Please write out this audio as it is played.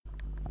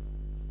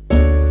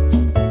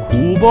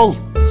kobolt.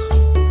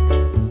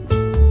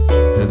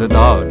 Dette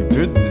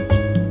dagbrudd.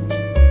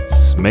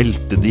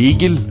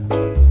 Smeltedigel.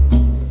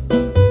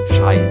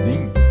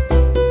 Skeining.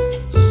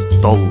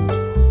 Stål.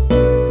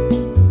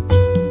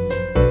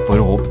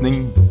 Forhåpning.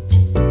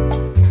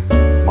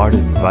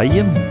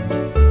 Malmveien.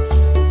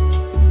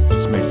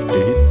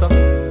 Smeltehytta.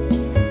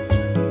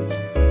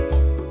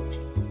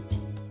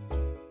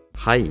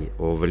 Hei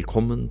og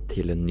velkommen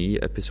til en ny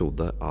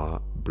episode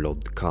av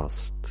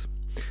Bloodcast.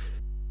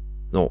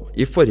 Nå,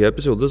 i forrige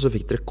episode så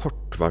fikk dere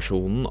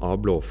kortversjonen av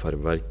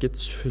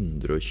Blåfarverkets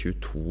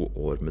 122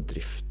 år med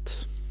drift.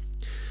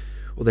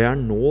 Og det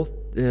nå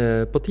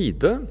på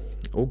tide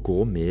å gå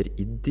mer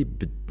i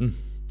dybden.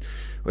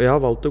 Og jeg har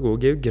valgt å gå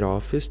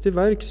geografisk til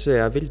verk, så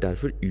jeg vil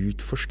derfor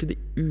utforske de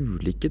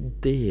ulike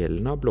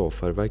delene av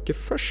Blåfarverket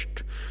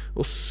først.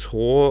 Og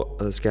så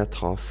skal jeg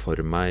ta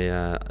for meg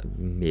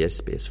mer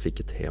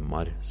spesifikke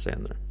temaer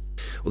senere.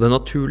 Og det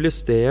naturlige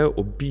stedet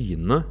å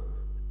begynne,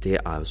 det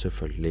jo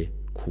selvfølgelig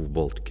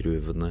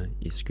koboltgruvene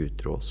i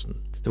Skuteråsen.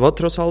 Det var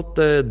tross alt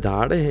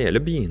der det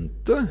hele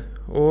begynte,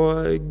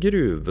 og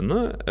gruvene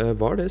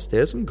var det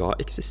sted som ga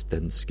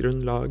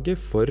eksistensgrunnlaget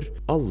for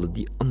alle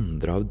de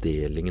andre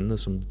avdelingene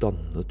som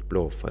dannet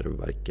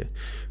Blåfarverket.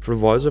 For det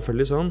var jo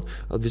selvfølgelig sånn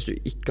at hvis du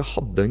ikke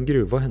hadde en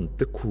gruve å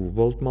hente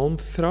koboltmalm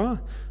fra,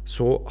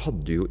 så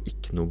hadde du jo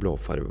ikke noe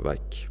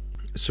Blåfarverk.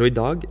 Så i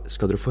dag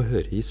skal dere få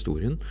høre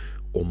historien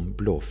om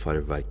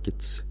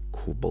Blåfarverkets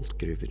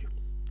koboltgruver.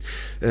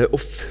 Og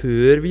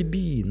før vi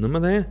begynner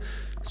med det,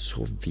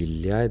 så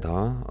vil jeg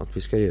da at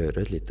vi skal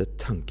gjøre et lite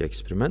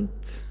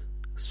tankeeksperiment.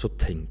 Så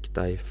tenk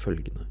deg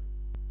følgende.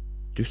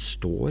 Du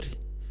står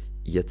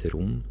i et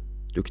rom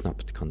du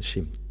knapt kan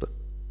skimte.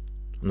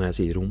 Og når jeg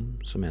sier rom,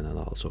 så mener jeg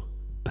da altså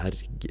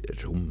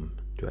bergrom.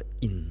 Du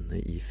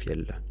inne i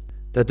fjellet.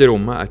 Dette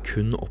rommet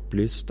kun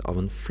opplyst av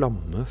en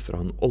flamme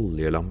fra en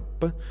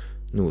oljelampe,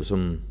 noe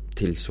som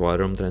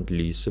tilsvarer omtrent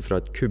lyset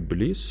fra et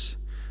kubbelys.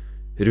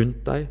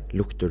 Rundt deg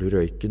lukter du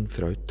røyken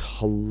fra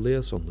utallige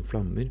sånne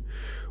flammer,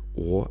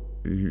 og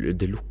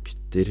det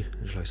lukter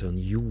en slags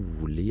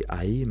jordlig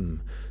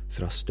eim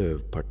fra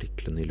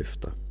støvpartiklene i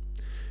lufta.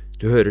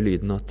 Du hører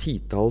lyden av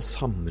titalls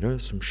hamre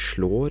som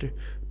slår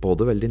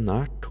både veldig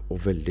nært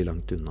og veldig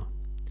langt unna.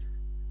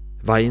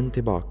 Veien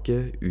tilbake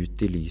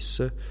ut i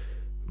lyset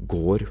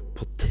går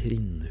på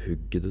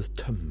trinnhuggede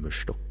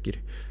tømmerstokker,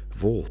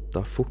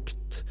 våte av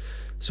fukt,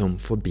 som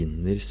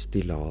forbinder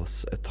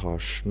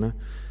stillasetasjene,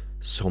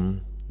 som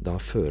da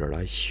fører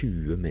deg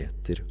 20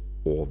 meter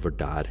over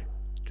der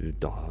du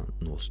da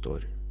nå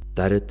står.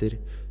 Deretter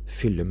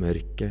fyller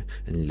mørket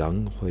en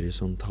lang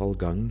horisontal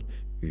gang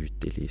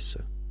ut i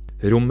lyset.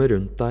 Rommet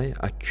rundt deg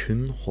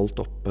kun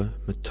holdt oppe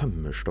med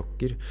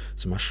tømmerstokker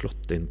som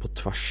slått inn på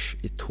tvers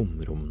i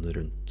tomrommene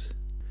rundt.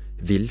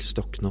 Vil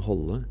stokkene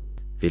holde?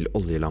 Vil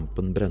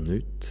oljelampen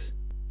brenne ut?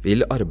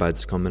 Vil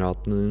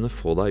arbeidskameratene dine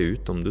få deg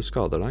ut om du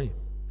skader deg?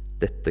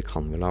 Dette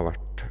kan vel ha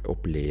vært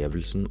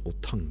opplevelsen og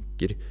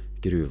tanker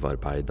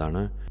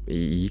gruvearbeiderne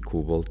i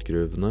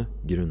koboltgruvene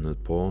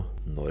grunnet på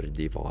når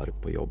de var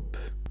på jobb.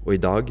 Og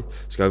i dag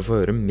skal vi få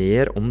høre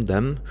mer om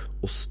dem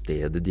og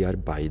stedet de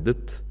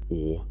arbeidet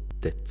og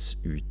dets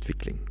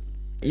utvikling.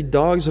 I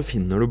dag så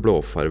finner du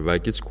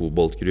Blåfarverkets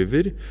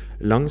koboltgruver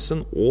langs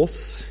en ås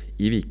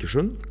i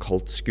Vikersund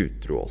kalt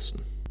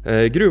Skuteråsen.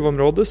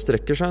 Gruveområdet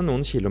strekker seg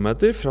noen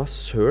kilometer fra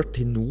sør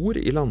til nord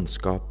i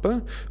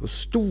landskapet, og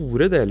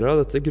store deler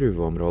av dette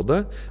gruveområdet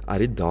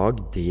i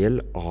dag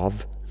del av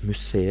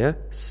museet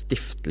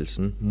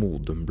Stiftelsen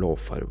Modum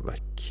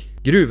Blåfarverk.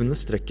 Gruvene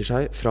strekker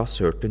seg fra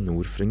sør til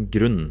nord for en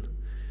grunn.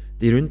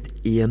 De rundt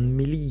 1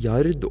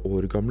 milliard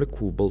år gamle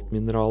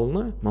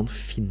koboltmineralene man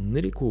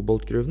finner i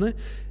koboltgruvene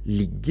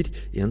ligger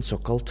i en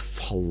såkalt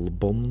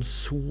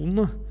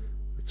fallbåndsone.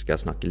 Dette skal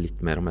jeg snakke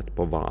litt mer om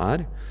etterpå hva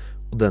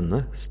og denne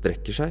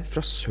strekker seg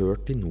fra sør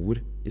til nord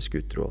i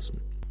Skuteråsen.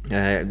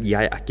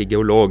 Jeg ikke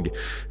geolog,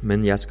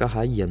 men jeg skal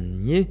her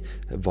gjengi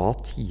hva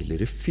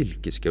tidligere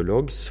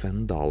fylkesgeolog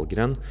Sven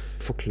Dahlgren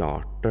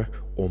forklarte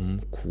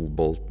om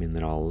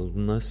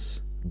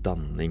koboltmineralenes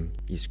danning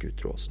i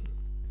Skuteråsen.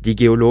 De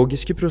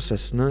geologiske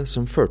prosessene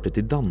som førte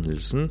til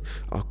dannelsen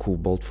av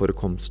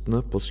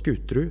koboltforekomstene på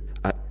Skuterud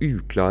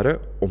uklare,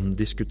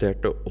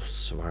 omdiskuterte og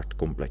svært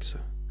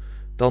komplekse.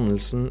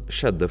 Dannelsen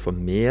skjedde for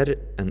mer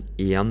enn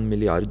 1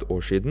 milliard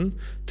år siden,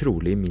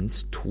 trolig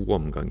minst 2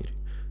 omganger.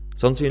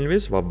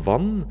 Sannsynligvis var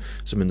vann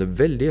som under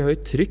veldig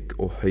høyt trykk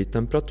og høy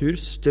temperatur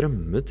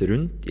strømmet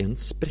rundt i en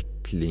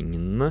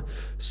sprekklignende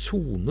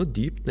zone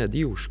dypt nede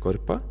i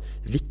jordskorpa,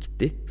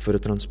 viktig for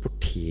å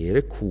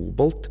transportere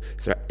kobolt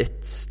fra et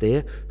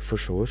sted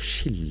for så å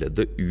skille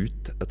det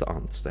ut et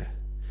annet sted.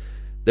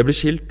 Det ble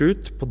skilt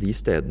ut på de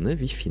stedene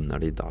vi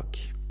finner det i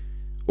dag.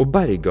 Og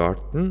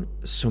bergarten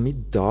som i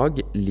dag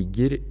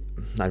ligger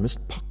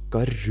nærmest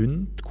pakka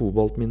rundt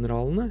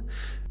koboltmineralene,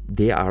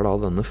 det da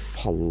denne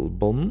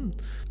fallbånden,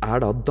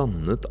 da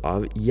dannet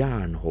av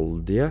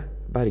jernholdige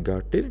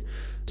bergarter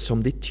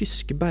som de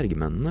tyske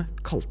bergmennene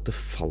kalte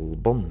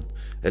fallbånd.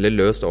 Eller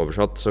løst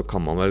oversatt så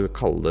kan man vel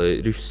kalle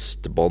det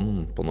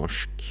rustbånd på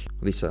norsk.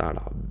 Og disse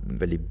da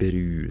veldig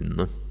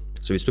brune.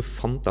 Så hvis du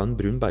fant da en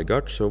brun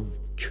bergart, så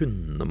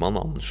kunne man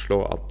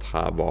anslå at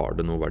her var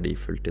det noe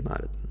verdifullt i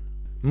nærheten.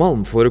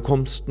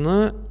 Malmforekomstene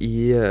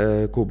i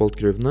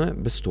koboltgruvene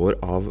består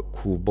av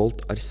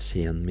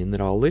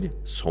kobolt-arsenmineraler,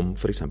 som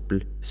for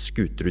eksempel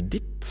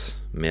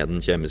skuteruditt, med den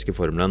kjemiske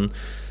formelen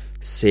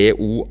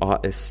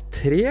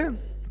COAS3,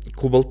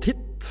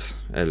 koboltitt,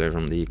 eller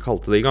som de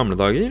kalte det i gamle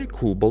dager,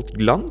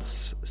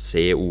 koboltglans,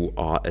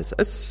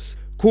 COASS,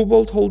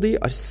 koboltholdig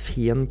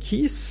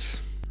arsenkis,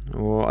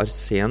 og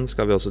arsen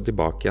skal vi også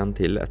tilbake igjen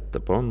til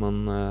etterpå,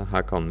 men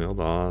her kan vi jo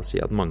da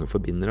si at mange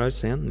forbinder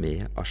arsen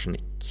med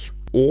arsenikk.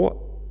 Og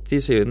til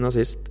syvende og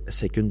sist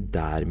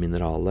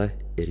sekundærmineralet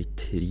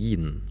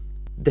erytrin.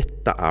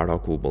 Dette da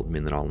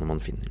koboltmineralene man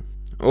finner.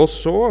 Og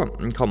så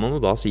kan man jo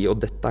da si, og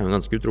dette jo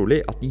ganske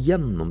utrolig, at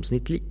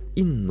gjennomsnittlig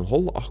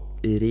innhold av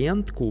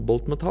rent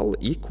koboltmetall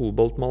i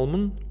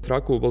koboltmalmen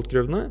fra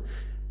koboltgruvene,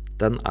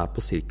 den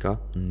på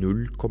ca.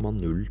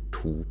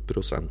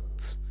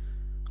 0,02%.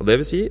 Og det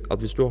vil si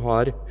at hvis du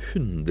har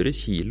 100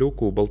 kilo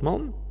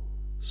koboltmalm,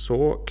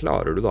 så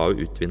klarer du da å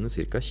utvinne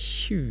ca.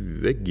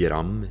 20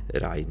 gram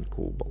ren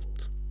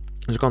kobolt.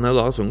 Så kan jeg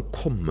da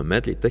komme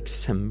med et lite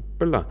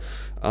eksempel da,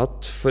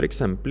 at for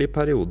eksempel i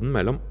perioden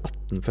mellom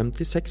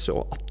 1856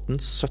 og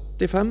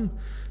 1875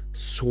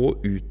 så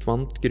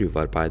utvant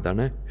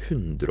gruvearbeiderne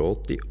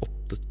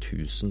 188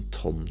 000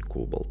 tonn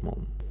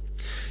koboltmalm.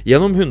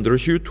 Gjennom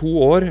 122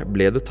 år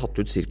ble det tatt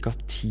ut ca.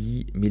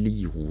 10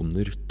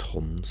 millioner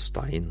tonn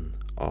stein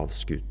av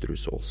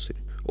skuterusåser.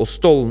 Og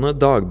stollene,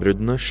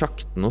 dagbruddene,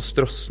 sjaktene og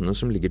strossene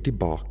som ligger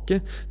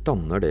tilbake,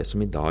 danner det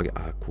som i dag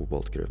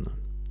koboltgruvene.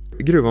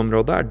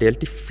 Gruveområdet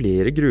delt i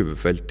flere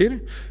gruvefelter,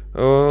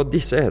 og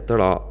disse heter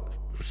da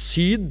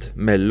syd-,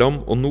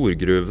 mellom- og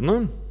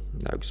nordgruvene.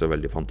 Det jo ikke så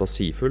veldig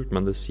fantasifullt,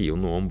 men det sier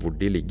jo noe om hvor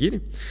de ligger.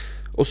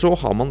 Og så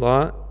har man da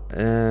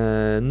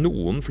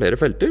noen flere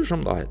felter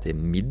som da heter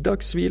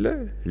Middagshvile,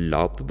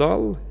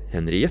 Latedal,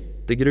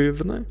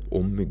 Henriettegruvene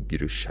og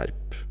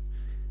Muggerudskjerp.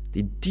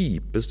 De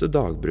dypeste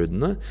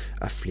dagbruddene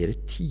flere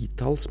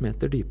titalls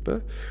meter dype,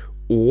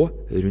 og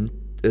rundt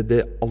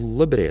det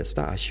aller bredeste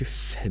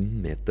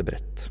 25 meter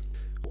bredt.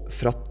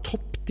 Fra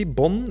topp til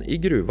bånn i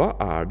gruva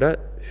det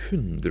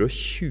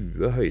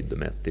 120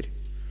 høydemeter.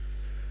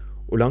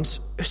 Og langs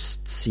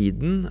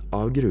østsiden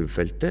av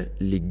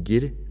gruvefeltet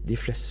ligger de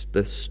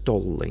fleste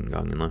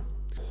stollenggangene.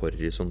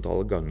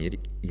 Horisontale ganger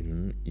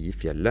inn i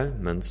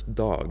fjellet, mens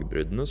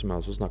dagbruddene, som jeg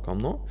også snakket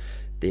om nå,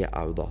 det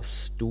jo da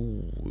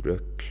store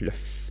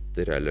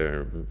kløfter eller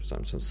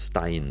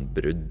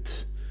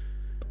steinbrudd.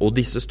 Og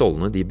disse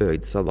stollene de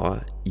bevegde seg da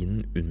inn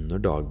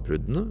under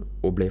dagbruddene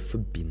og ble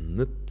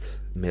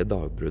forbindet med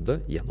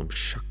dagbruddet gjennom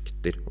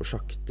sjakter. Og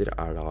sjakter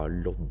da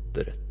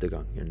loddrette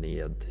ganger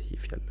ned i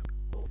fjellet.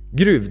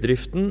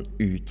 Gruvedriften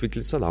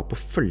utviklet seg da på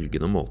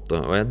følgende måte,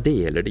 og jeg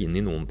deler det inn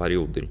i noen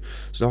perioder.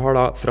 Så det har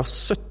da fra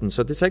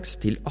 1776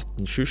 til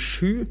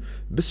 1827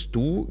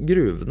 bestod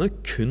gruvene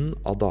kun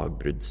av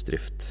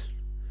dagbruddsdrift.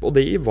 Og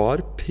det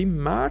var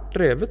primært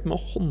drevet med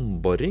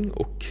håndboring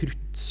og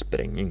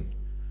kruttsprenging.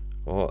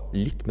 Og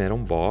litt mer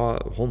om hva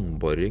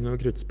håndboring og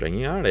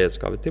kruttsprenging det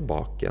skal vi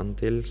tilbake igjen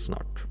til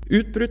snart.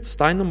 Utbrutt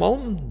stein og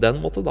malm, den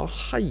måtte da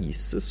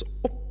heises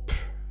opp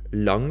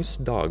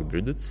langs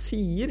dagbruddets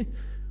sider,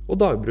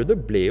 og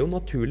dagbruddet ble jo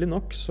naturlig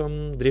nok, som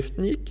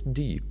driften gikk,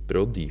 dypere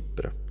og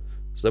dypere.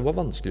 Så det var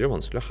vanskeligere og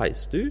vanskeligere å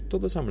heise det ut,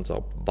 og det samlet seg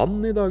opp vann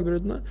i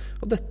dagbruddene,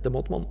 og dette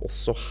måtte man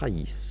også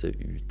heise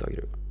ut av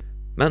gruva.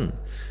 Men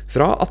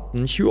fra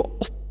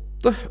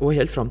 1828 og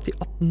helt frem til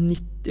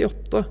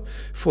 1898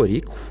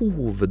 foregikk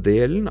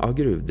hoveddelen av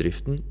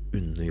gruvedriften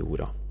under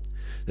jorda.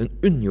 Den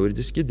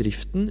underjordiske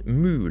driften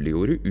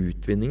muliggjorde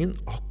utvinningen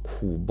av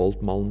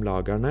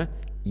koboltmalmlagerne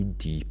i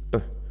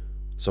dypet,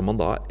 som man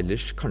da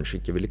ellers kanskje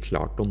ikke ville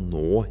klart å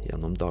nå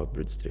gjennom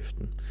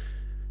dagbruddsdriften.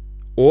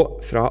 Og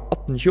fra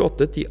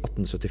 1828 til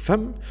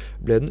 1875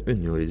 ble den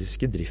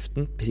underjordiske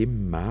driften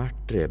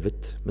primært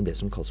drevet med det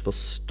som kalles for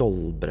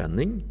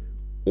stålbrenning,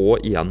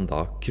 og igjen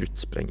da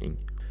kruttsprenging.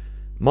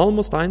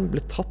 Malm og stein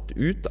ble tatt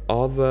ut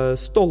av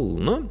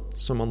stollene,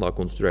 som man da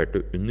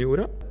konstruerte under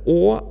jorda,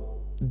 og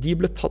de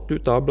ble tatt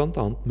ut da blant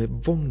annet med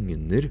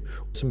vogner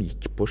som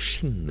gikk på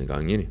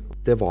skinneganger.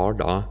 Det var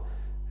da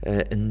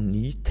en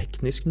ny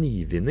teknisk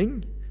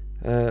nyvinning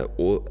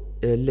å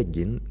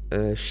legge inn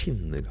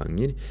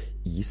skinneganger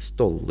i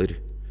stoller.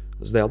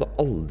 Så det hadde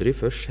aldri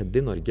før skjedd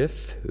i Norge,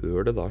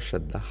 før det da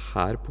skjedde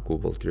her på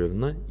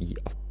koboltgruvene i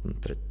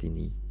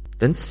 1839.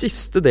 Den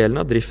siste delen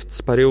av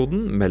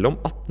driftsperioden mellom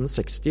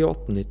 1860 og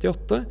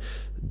 1898,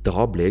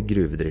 da ble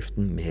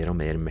gruvedriften mer og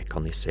mer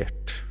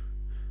mekanisert.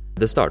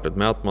 Det startet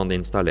med at man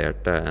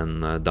installerte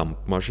en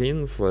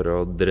dampmaskin for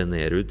å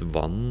drenere ut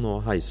vann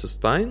og heise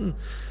stein,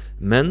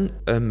 men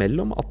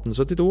mellom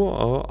 1872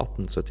 og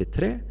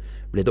 1873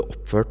 ble det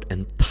oppført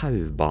en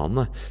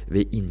taubane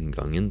ved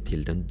inngangen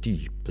til den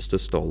dypeste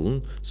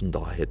stollen, som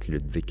da het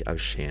Ludvig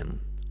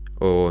Eugen.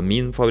 Og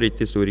min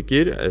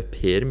favoritthistoriker,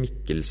 Per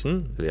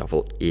Mikkelsen, eller i hvert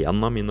fall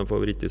en av mine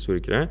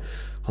favoritthistorikere,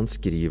 han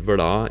skriver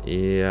da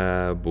i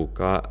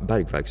boka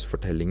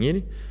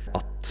Bergverksfortellinger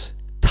at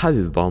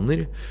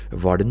taubaner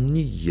var det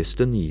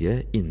nyeste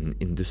nye innen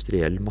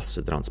industriell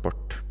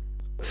massetransport.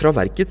 Fra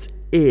verkets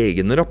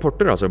egne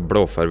rapporter, altså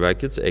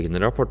Blåfarverkets egne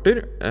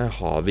rapporter,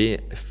 har vi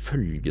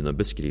følgende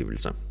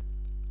beskrivelse.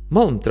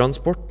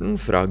 Malmtransporten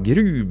fra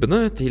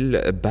grubene til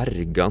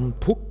Bergan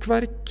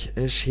pukkverk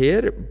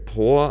skjer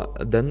på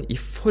den i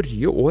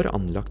forrige år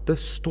anlagte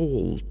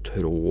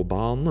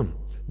ståltrådbane.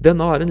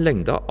 Denne har en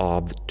lengde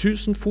av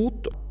 1000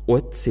 fot og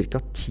et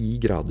ca. 10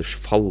 graders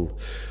fall,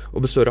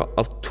 og består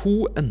av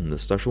 2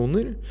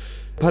 endestasjoner,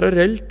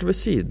 parallelt ved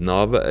siden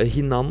av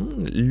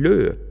hinanden,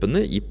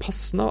 løpende i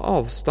passende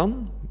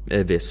avstand,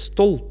 ved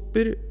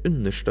stolper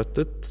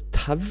understøttet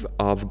tau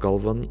av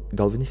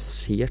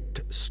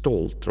galvanisert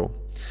ståltråd.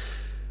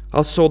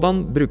 Av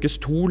sådan brukes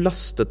 2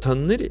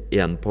 lastetønner,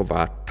 en på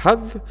hvert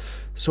tau,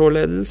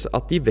 således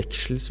at de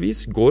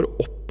vekselsvis går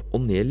opp og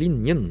ned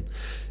linjen.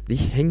 De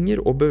henger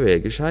og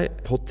beveger seg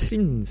på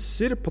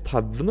trinser på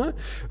tauene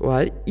og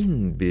er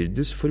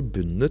innbyrdes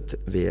forbundet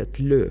ved et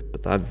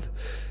løpetau.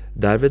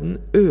 Der ved den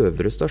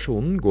øvre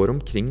stasjonen går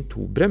omkring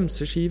 2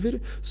 bremseskiver,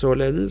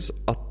 således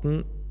at den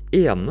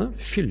ene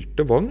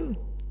fylte vogn,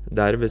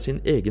 der ved sin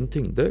egen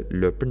tyngde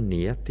løper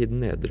ned til den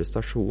nedre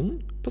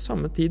stasjonen, på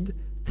samme tid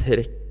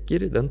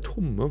trekker den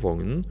tomme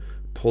vognen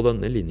på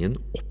denne linjen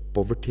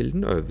oppover til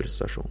den øvre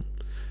stasjonen.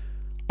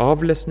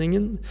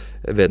 Avlesningen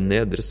ved den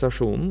nedre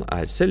stasjonen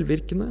er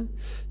selvvirkende.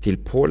 Til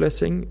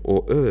pålesing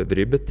og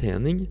øvrig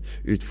betjening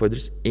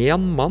utfordres 1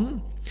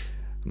 mann.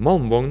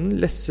 Malmvognen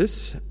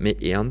lesses med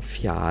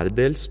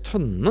 1/4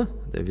 tønne,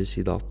 det vil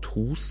si da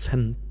 2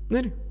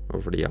 centner.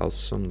 Og for de av oss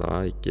som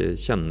da ikke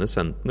kjenner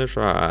centner,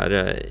 så er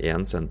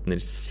 1 centner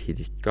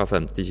ca.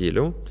 50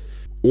 kilo.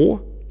 Og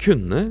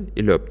kunne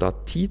i løpet av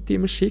 10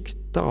 timers sikt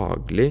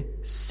daglig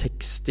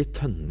 60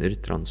 tønner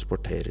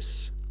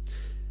transporteres,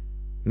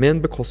 med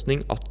en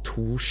bekostning av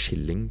 2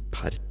 skilling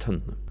per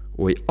tønne.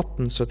 Og i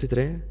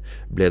 1873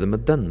 ble det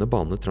med denne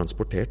bane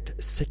transportert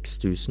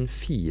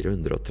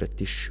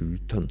 6437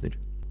 tønner.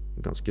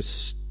 Ganske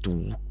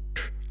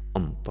stort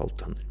antall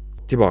tønner.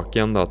 Tilbake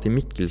igjen da til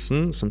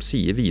Mikkelsen, som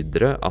sier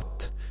videre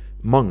at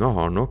mange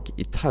har nok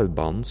i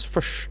taubanens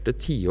første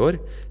tiår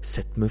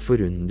sett med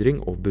forundring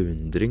og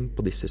beundring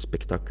på disse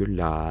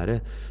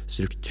spektakulære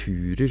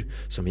strukturer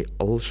som i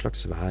all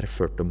slags vær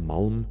førte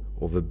malm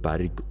over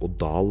berg og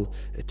dal,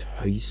 et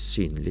høyst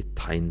synlig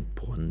tegn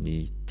på en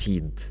ny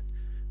tid.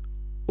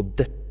 Og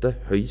dette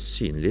høyst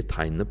synlige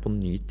tegnet på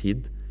ny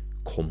tid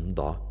kom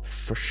da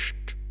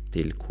først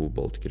til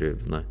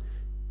koboltgruvene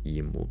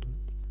i Modum.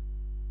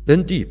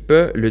 Den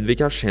dype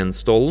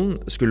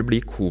Ludvika-Skjenstollen skulle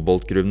bli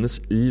koboltgruvenes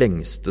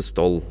lengste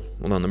stoll,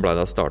 og denne ble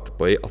da startet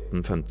på i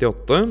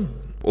 1858,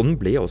 og den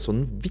ble også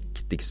den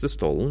viktigste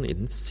stollen i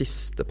den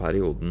siste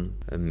perioden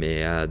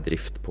med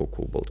drift på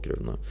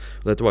koboltgruvene.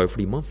 Og dette var jo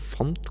fordi man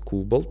fant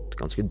kobolt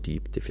ganske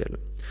dypt i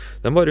fjellet.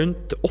 Den var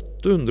rundt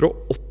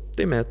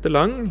 880 meter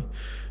lang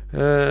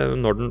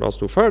når den da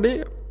sto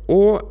ferdig,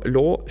 og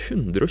lå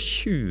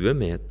 120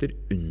 meter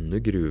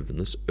under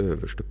gruvenes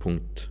øverste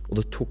punkt. Og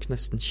det tok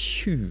nesten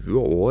 20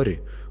 år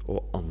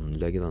å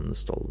anlegge denne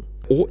stollen.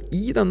 Og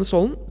i denne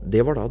stollen,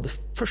 det var da det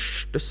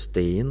første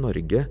sted i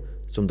Norge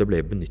som det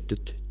ble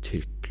benyttet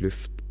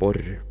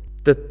trykkluftbor.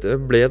 Dette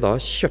ble da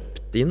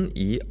kjøpt inn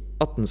i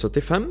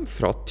 1875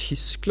 fra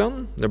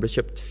Tyskland. Det ble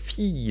kjøpt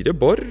 4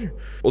 bor,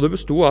 og det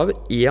bestod av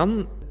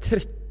en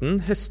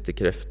 13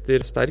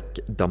 hestekrefter sterk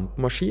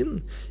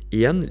dampmaskin,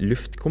 en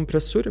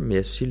luftkompressor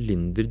med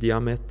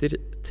sylinderdiameter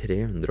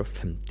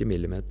 350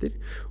 mm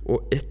og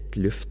et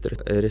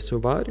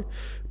luftreservoar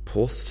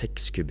på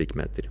 6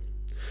 kubikkmeter.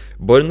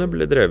 Borene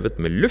ble drevet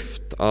med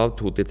luft av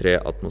 2-3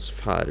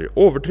 atmosfærer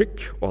overtrykk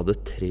og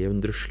hadde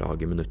 300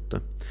 slag i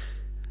minuttet.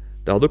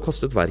 Det hadde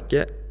kostet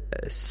verket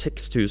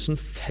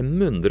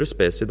 6500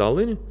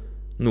 spesidaler,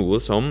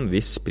 noe som,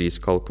 hvis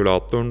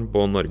priskalkulatoren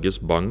på Norges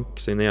Bank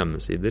sine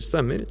hjemmesider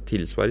stemmer,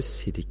 tilsvarer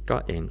ca.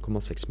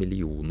 1,6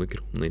 millioner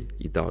kroner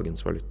i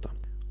dagens valuta.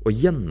 Og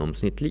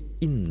gjennomsnittlig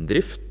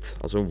inndrift,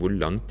 altså hvor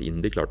langt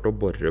inn de klarte å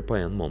bore på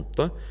en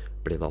måned,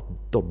 ble da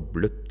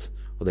doblet,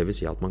 og det vil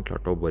si at man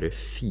klarte å bore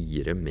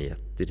 4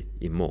 meter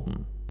i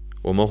måneden.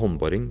 Og med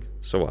håndboring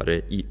så var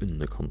det i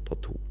underkant av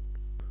 2.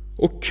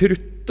 Og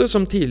kruttet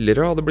som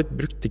tidligere hadde blitt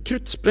brukt til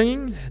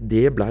kruttsprenging,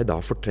 det ble da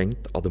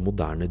fortrengt av det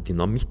moderne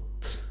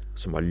dynamitt,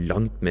 som var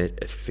langt mer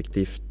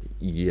effektivt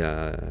i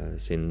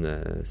sin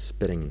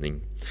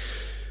sprengning.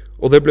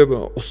 Og det ble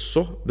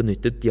også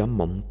benyttet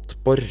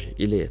diamantbor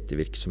i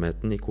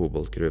letevirksomheten i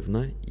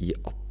koboltgruvene i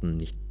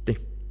 1890.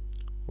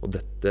 Og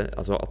dette,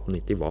 altså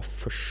 1890 var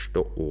første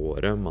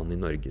året man i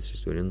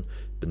Norgeshistorien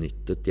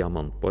benyttet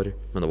diamantbor,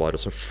 men det var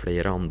også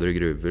flere andre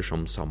gruver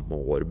som samme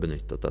år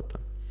benyttet dette.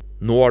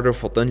 Nå har dere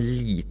fått en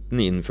liten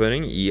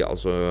innføring i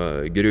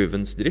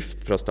gruvens drift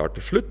fra start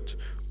til slutt,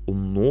 og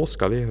nå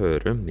skal vi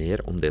høre mer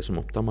om det som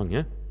opptar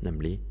mange,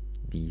 nemlig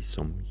de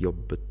som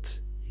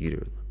jobbet i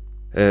gruvene.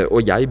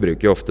 Og jeg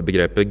bruker jo ofte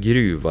begrepet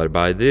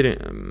gruvearbeider,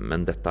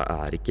 men dette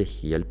er ikke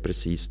helt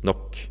presist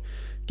nok.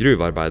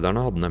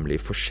 Gruvearbeiderne hadde nemlig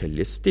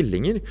forskjellige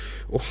stillinger,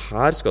 og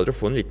her skal dere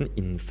få en liten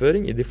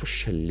innføring i de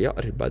forskjellige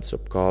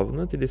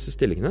arbeidsoppgavene til disse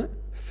stillingene,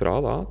 fra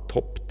da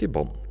topp til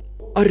bånn.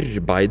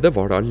 Arbeidet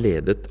var da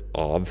ledet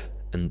av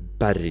en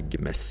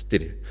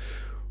bergmester,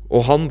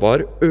 og han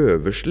var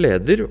øverste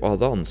leder og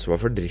hadde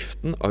ansvar for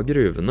driften av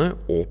gruvene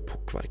og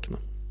pukkverkene.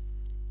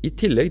 I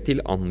tillegg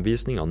til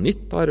anvisning av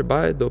nytt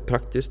arbeid og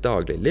praktisk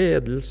daglig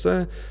ledelse,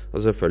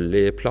 og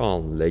selvfølgelig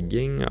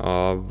planlegging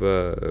av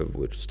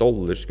hvor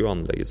stoller skulle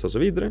anlegges og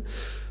så videre,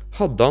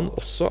 hadde han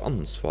også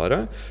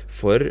ansvaret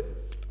for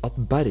at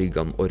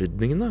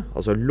berganordningene,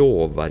 altså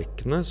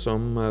lovverkene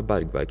som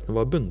bergverkene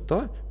var bundet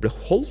av, ble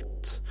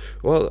holdt,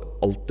 og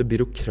alt det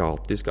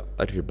byråkratiske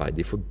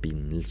arbeidet i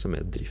forbindelse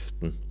med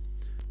driften.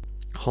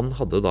 Han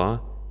hadde da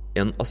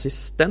en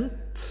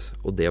assistent,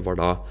 og det var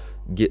da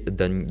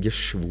den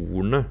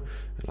gesvorne,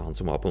 eller han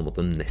som var på en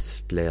måte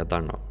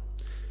nestlederen.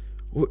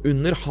 Og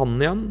under han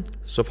igjen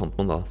så fant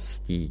man da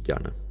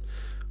stigerne.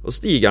 Og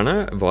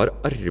stigerne var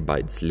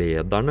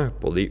arbeidslederne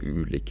på de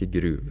ulike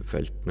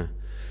gruvefeltene.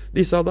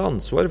 Disse hadde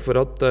ansvar for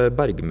at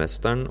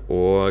bergmesteren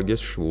og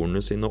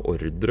gesvorene sine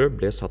ordre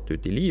ble satt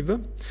ut i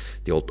livet.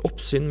 De holdt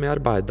oppsyn med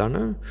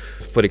arbeiderne,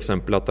 for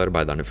eksempel at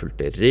arbeiderne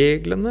fulgte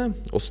reglene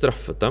og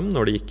straffet dem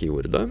når de ikke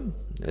gjorde det.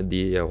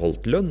 De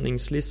holdt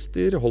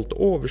lønningslister, holdt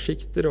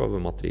oversikter over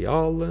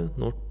materiale,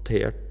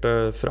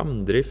 noterte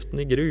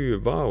framdriften i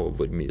gruva og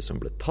hvor mye som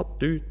ble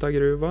tatt ut av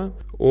gruva,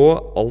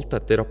 og alt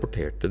dette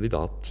rapporterte de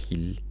da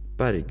til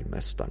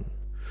bergmesteren.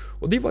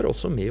 Og de var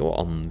også med å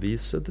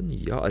anvise det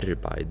nye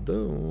arbeidet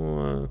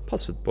og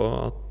passet på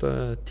at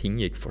ting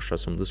gikk for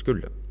seg som det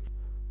skulle.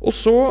 Og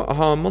så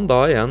har man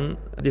da igjen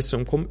de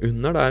som kom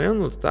under der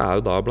igjen, og det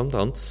jo da blant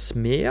annet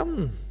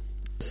smeden.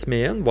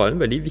 Smeden var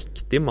en veldig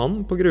viktig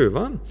mann på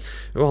gruva,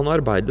 og han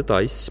arbeidet da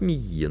i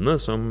smiene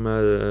som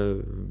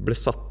ble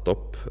satt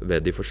opp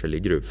ved de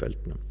forskjellige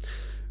gruvefeltene.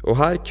 Og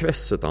her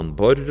kvesset han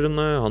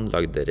borrene, han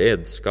lagde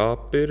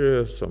redskaper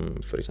som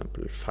for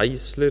eksempel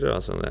feisler,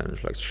 altså det en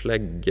slags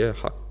slegge,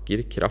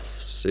 hakker,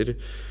 krafser,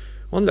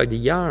 og han lagde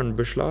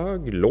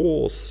jernbeslag,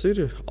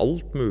 låser,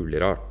 alt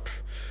mulig rart.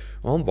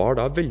 Og han var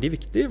da veldig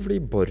viktig,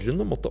 fordi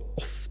borrene måtte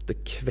ofte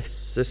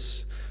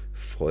kvesses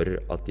for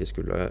at de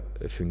skulle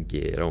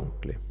fungere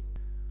ordentlig.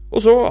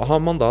 Og så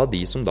har man da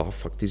de som da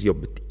faktisk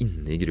jobbet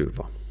inne i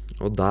gruva,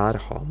 og der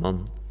har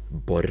man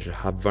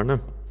borrhaugerne.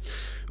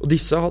 Og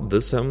disse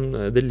hadde, som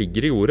det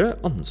ligger i ordet,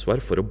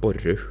 ansvar for å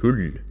borre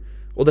hull.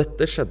 Og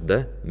dette skjedde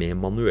med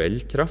manuell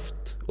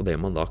kraft, og det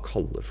man da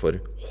kaller for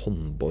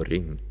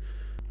håndborring.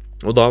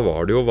 Og da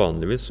var det jo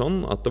vanligvis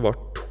sånn at det var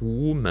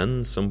 2 menn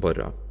som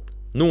borra.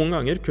 Noen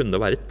ganger kunne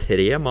det være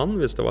 3 mann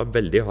hvis det var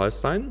veldig hard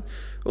stein,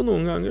 og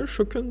noen ganger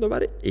så kunne det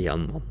være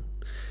 1 mann.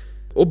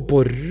 Og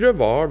borret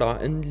var da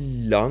en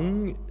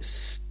lang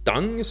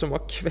stang som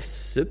var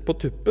kvesset på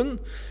tuppen,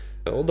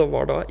 og det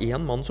var da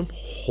 1 mann som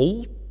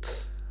holdt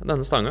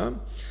denne stanga,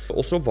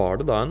 og så var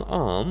det da en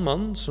annen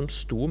mann som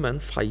sto med en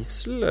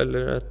feisel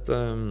eller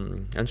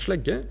en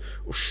slegge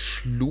og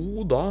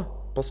slo da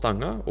på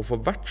stanga, og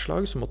for hvert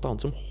slag så måtte han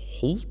som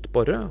holdt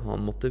borret,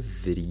 han måtte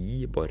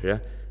vri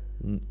borret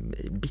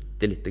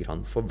bitte lite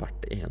grann for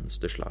hvert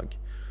eneste slag.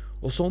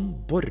 Og sånn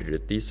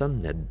borret de seg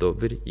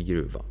nedover i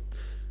gruva.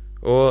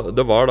 Og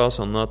det var da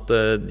sånn at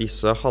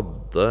disse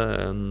hadde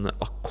en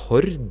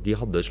akkord, de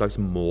hadde et slags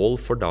mål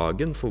for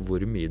dagen for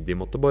hvor mye de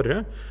måtte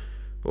borre.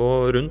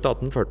 Og rundt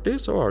 1840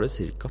 så var det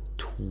ca.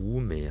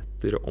 2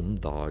 meter om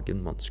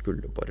dagen man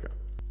skulle borre.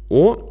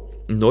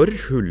 Og når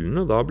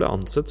hullene da ble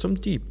ansett som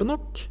dype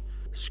nok,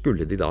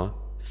 skulle de da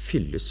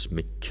fylles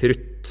med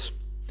krutt.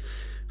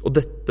 Og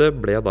dette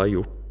ble da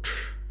gjort,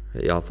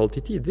 i alle fall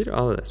til tider,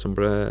 av det som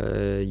ble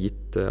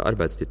gitt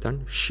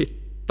arbeidstittelen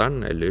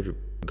skytteren, eller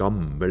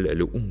gammel,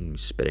 eller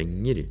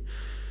ungsprenger.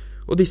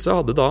 Og disse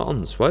hadde da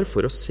ansvar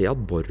for å se at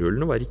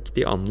borrhullene var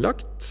riktig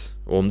anlagt,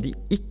 og om de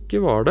ikke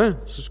var det,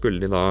 så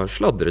skulle de da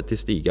sladre til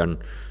stigeren.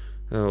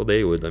 Og det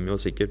gjorde dem jo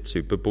sikkert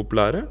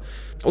superpopulære.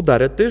 Og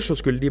deretter så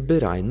skulle de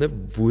beregne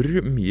hvor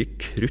mye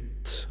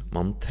krutt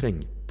man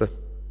trengte.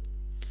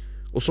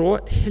 Og så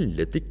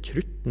hellet de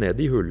krutt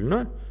ned i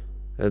hullene.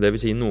 Det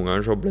vil si, noen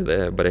ganger så ble det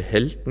bare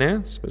helt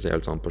ned,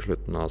 spesielt sånn på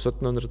slutten av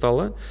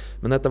 1700-tallet.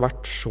 Men etter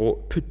hvert så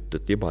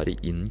puttet de bare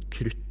inn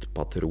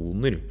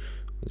kruttpatroner.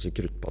 Disse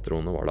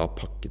kruttpatronene var da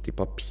pakket i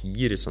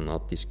papir, sånn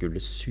at de skulle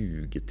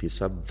suge til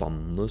seg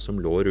vannet som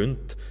lå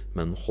rundt,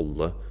 men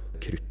holde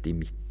krutt i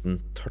midten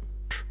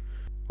tørt.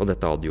 Og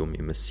dette hadde jo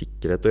mye med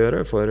sikkerhet å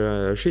gjøre, for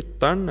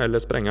skytteren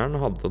eller sprengeren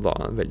hadde da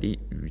en veldig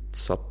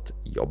utsatt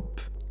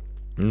jobb.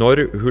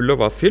 Når hullet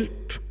var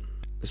fylt,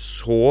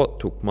 så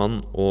tok man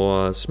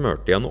og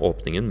smørte igjen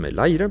åpningen med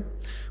leire,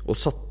 og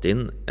satte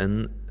inn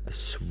en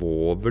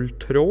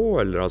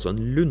svoveltråd, eller altså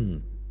en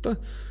lunte,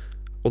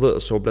 og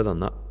så ble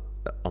denne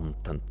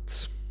antent.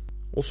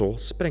 Og så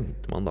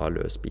sprengte man da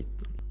løs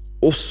bitene.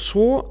 Og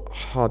så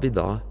har vi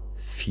da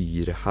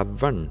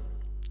fyrhaugeren.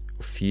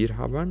 Og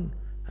fyrhaugeren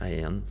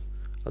en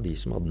av de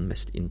som hadde den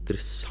mest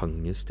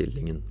interessante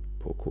stillingen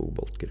på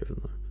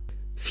koboltgruvene.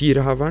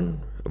 Fyrhaugeren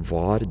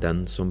var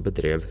den som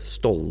bedrev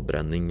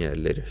stålbrenning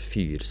eller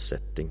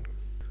fyrsetting.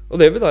 Og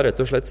det vil da rett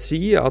og slett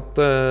si at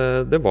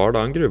det var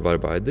da en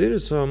gruvearbeider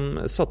som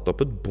satte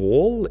opp et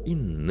bål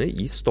inne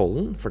i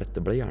stollen, for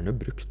dette ble gjerne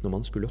brukt når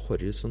man skulle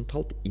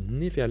horisontalt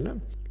inn i fjellet.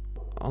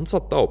 Han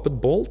satte opp et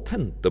bål,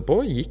 tente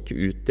på, gikk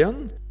ut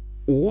igjen,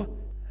 og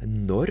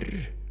når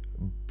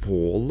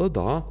bålet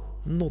da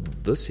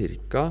nådde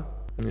ca.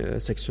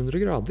 600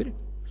 grader,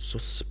 så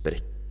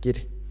sprekker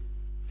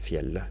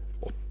fjellet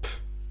opp.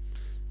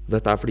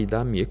 Dette fordi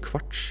det mye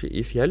kvarts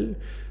i fjell,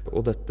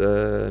 og dette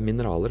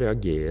mineralet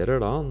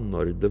reagerer da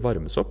når det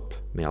varmes opp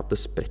med at det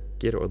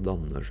sprekker og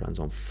danner seg en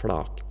sånn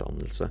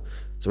flakdannelse.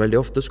 Så veldig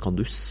ofte så kan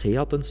du se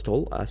at en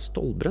stål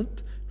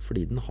stålbrent,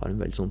 fordi den har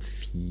en veldig sånn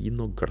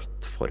fin og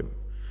glatt form.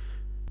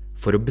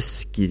 For å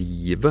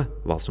beskrive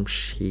hva som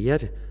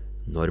skjer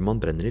når man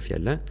brenner i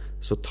fjellet,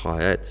 så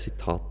tar jeg et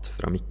sitat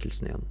fra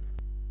Mikkelsen igjen.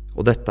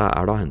 Og dette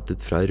da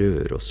hentet fra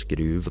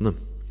Rørosgruvene.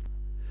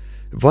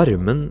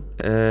 Varmen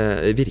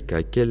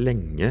virket ikke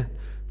lenge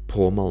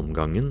på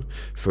malmgangen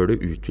før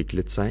det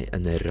utviklet seg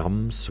en ram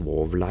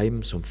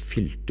svovelleim som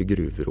fylte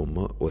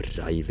gruverommet og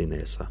reiv i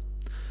nesa.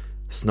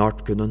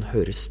 Snart kunne en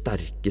høre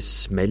sterke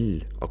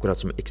smell,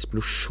 akkurat som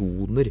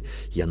eksplosjoner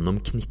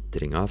gjennom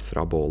knitringa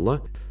fra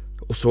bålet,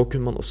 og så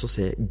kunne man også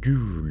se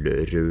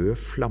gulrøde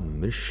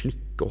flammer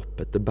slikke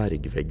opp etter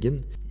bergveggen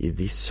i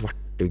de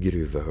svarte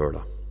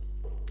gruvehøla.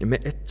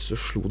 Med ett så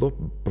slo det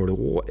opp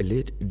blå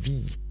eller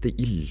hvite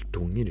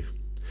ildtunger.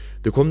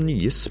 Det kom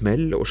nye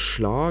smell og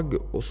slag,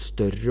 og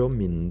større og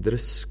mindre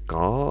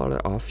skall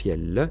av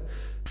fjellet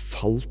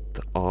falt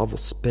av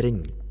og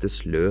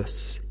sprengtes løs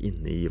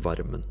inne i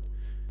varmen.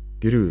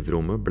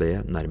 Gruverommet ble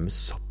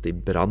nærmest satt i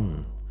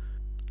brann.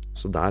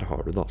 Så der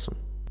har du det altså.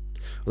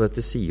 Og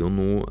dette sier jo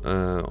noe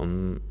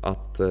om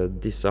at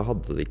disse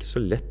hadde det ikke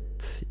så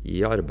lett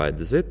i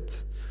arbeidet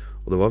sitt,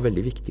 og det var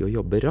veldig viktig å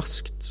jobbe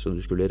raskt, så du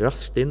skulle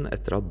raskt inn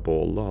etter at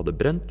bålet hadde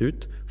brent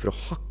ut, for å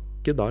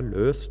hakke da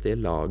løs det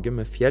laget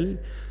med fjell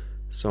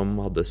som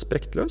hadde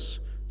sprekt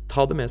løs,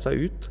 ta det med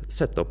seg ut,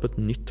 sette opp et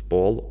nytt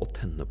bål og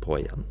tenne på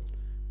igjen.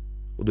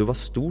 Og du var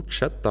stort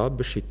sett da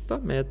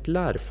beskyttet med et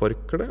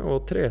lærforkle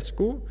og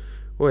tresko,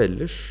 og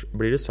ellers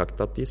blir det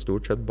sagt at de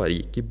stort sett bare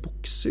gikk i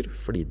bukser,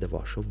 fordi det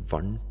var så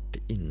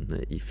varmt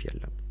inne i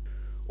fjellet.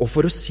 Og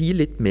for å si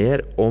litt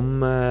mer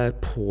om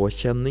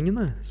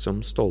påkjenningene som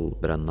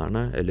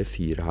stålbrennerne eller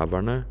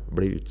fyrhaverne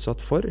ble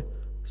utsatt for,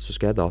 så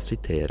skal jeg da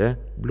sitere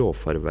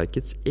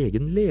Blåfarverkets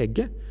egen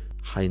lege,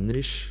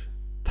 Heinrich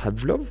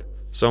Tavlov,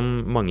 som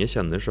mange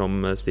kjenner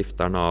som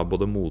stifteren av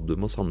både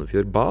Modum og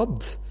Sandefjord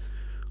Bad.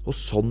 Og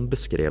sånn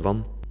beskrev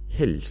han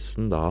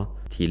helsen da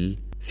til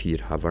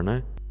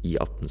fyrhaverne i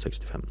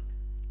 1865.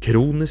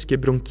 Kroniske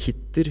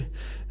bronkitter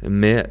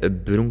med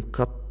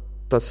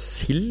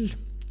bronkatasil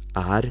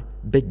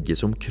begge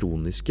som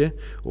kroniske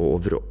og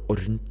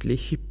overordentlig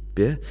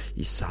hyppige,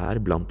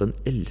 især blant den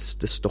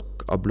eldste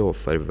stokk av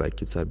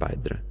Blåfarverkets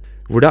arbeidere,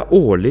 hvor det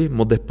årlig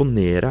må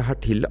deponere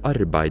hertil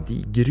arbeid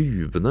i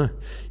gruvene,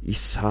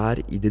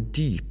 især i det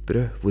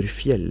dypere, hvor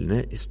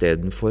fjellene i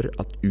stedet for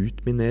at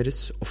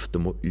utmineres, ofte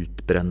må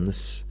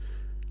utbrennes.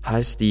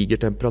 Her stiger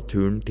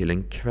temperaturen til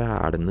en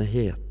kvelende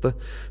hete,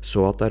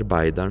 så at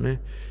arbeiderne,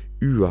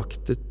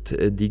 uaktet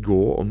de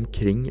gå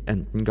omkring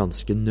enten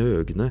ganske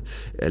nøgne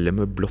eller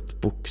med blått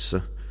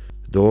bukse,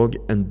 dog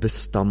en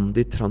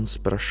bestandig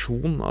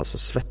transpirasjon, altså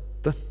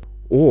svette.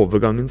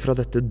 Overgangen fra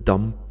dette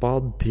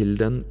dampbad til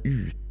den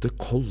ute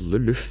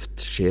kolde luft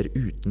skjer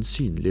uten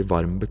synlig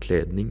varm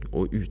bekledning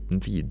og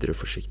uten videre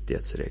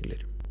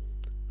forsiktighetsregler.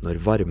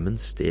 Når varmen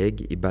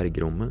steg i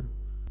bergrommet,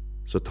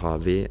 så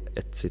tar vi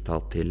et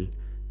sitat til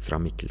fra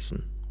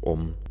Mikkelsen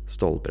om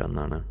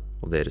stålbrennerne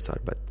og deres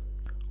arbeid.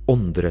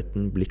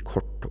 Åndretten blir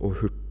kort og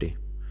hurtig.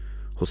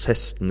 Hos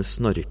hestene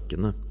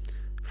snorkende.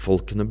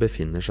 Folkene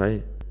befinner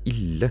seg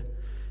ille,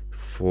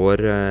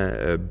 får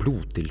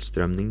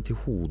blodtilstrømning til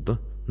hodet.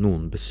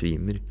 Noen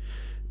besvimer.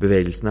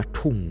 Bevegelsen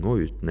tunge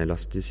og uten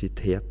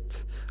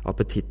elastisitet.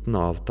 Appetitten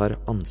avtar,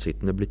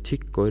 ansiktene blir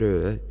tykke og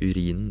røde,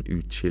 urinen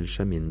utskiller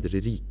seg mindre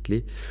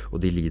rikelig,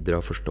 og de lider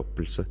av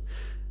forstoppelse.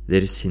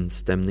 Deres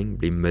sinnsstemning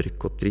blir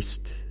mørk og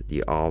trist,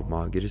 de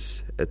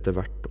avmagres etter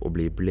hvert og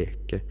blir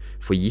bleke,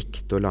 for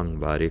gikt og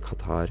langvarig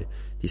katarr,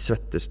 de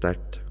svetter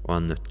sterkt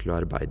og nødt til å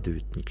arbeide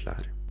uten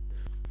klær.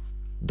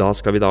 Da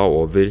skal vi da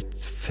over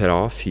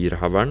fra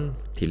fyrhaveren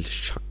til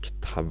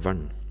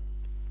sjakthaveren.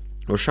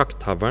 Og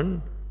sjakthaveren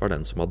var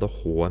den som hadde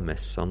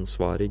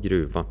HMS-ansvar i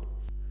gruva.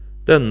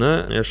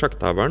 Denne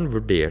sjakthaveren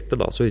vurderte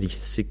da så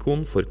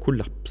risikoen for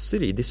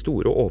kollapser i de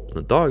store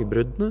åpne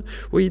dagbruddene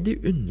og i de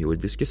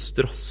underjordiske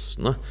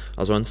strossene.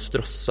 Altså en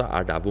strosse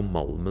der hvor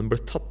malmen ble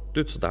tatt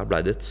ut, så der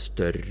ble det et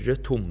større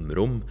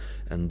tomrom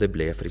enn det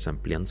ble for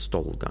eksempel i en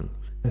stålgang.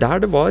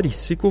 Der det var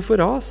risiko for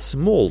ras,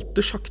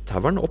 målte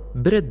sjakthaveren opp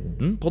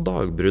bredden på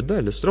dagbruddet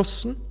eller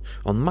strossen,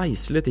 og han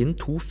meislet inn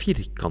 2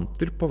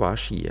 firkanter på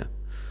hver side.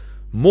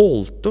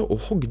 Målte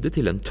og hogde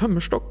til en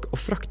tømmerstokk og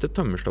fraktet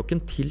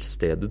tømmerstokken til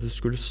stedet det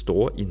skulle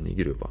stå inne i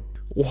gruva.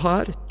 Og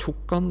her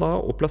tok han da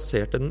og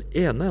plasserte den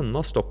ene enden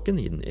av stokken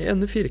i den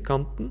ene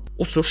firkanten,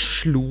 og så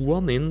slo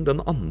han inn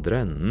den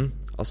andre enden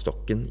av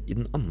stokken i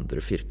den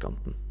andre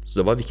firkanten.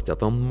 Så det var viktig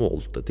at han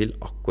målte til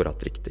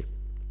akkurat riktig.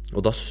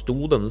 Og da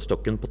sto denne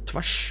stokken på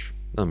tvers,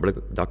 den ble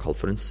da kalt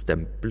for en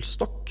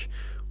stempelstokk,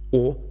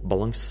 og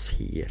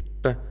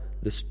balanserte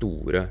det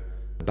store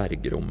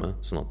bergrommet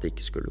sånn at det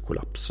ikke skulle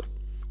kollapse.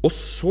 Og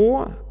så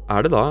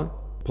det da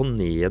på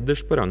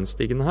nederst på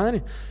rangstigen her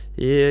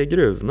i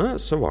gruvene,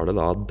 så var det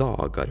da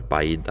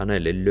dagarbeiderne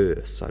eller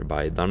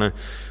løsarbeiderne.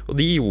 Og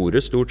de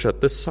gjorde stort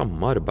sett det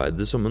samme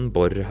arbeidet som en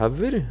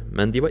borrhauger,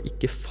 men de var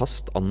ikke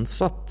fast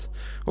ansatt,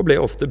 og ble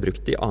ofte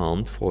brukt i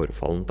annet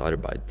forfallent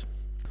arbeid.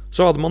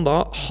 Så hadde man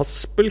da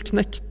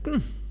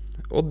haspelknekten,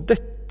 og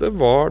dette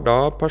var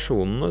da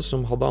personene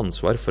som hadde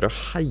ansvar for å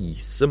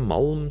heise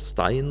malm,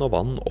 stein og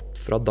vann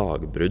opp fra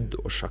dagbrudd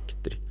og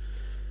sjakter.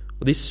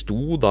 Og de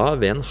sto da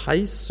ved en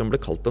heis som ble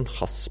kalt en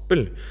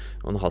haspel.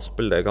 Og en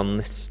haspel, det kan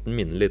nesten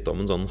minne litt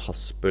om en sånn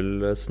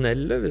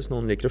haspelsnelle, hvis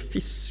noen liker å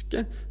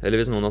fiske. Eller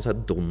hvis noen har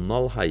sett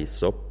Donald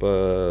heise opp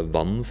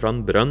vann fra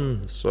en brønn,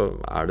 så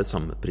det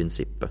samme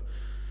prinsippet.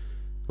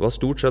 Det var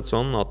stort sett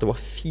sånn at det var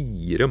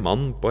 4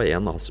 mann på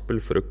en haspel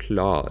for å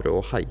klare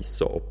å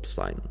heise opp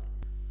steinen.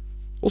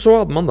 Og så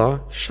hadde man da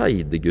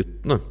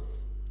skeideguttene.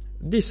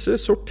 Disse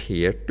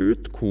sorterte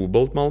ut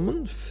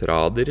koboltmalmen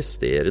fra det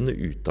resterende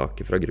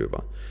uttaket fra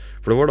gruva.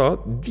 For det var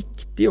da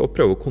viktig å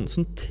prøve å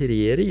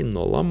konsentrere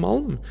innholdet av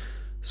malm.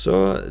 Så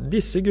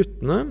disse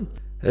guttene,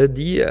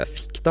 de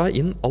fikk da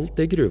inn alt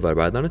det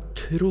gruvearbeiderne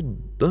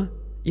trodde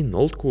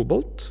inneholdt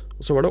kobolt.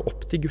 Og så var det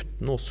opp til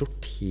guttene å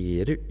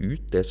sortere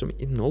ut det som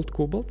inneholdt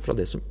kobolt fra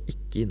det som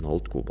ikke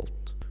inneholdt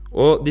kobolt.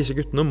 Og disse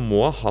guttene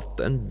må ha hatt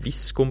en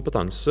viss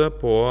kompetanse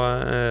på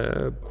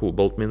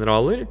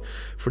koboltmineraler,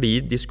 fordi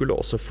de skulle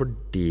også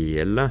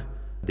fordele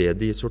det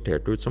de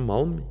sorterte ut som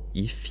malm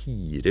i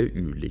 4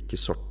 ulike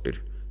sorter,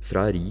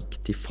 fra rik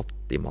til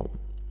fattig malm.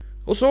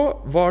 Og så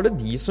var det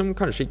de som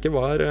kanskje ikke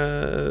var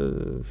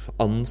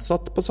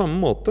ansatt på samme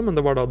måte, men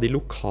det var da de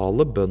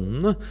lokale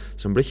bøndene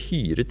som ble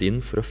hyret inn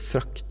for å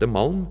frakte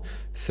malm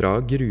fra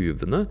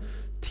gruvene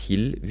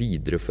til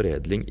videre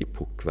foredling i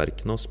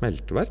pukkverkene og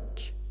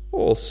smelteverk,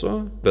 og også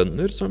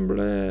bønder som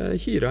ble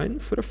hyret inn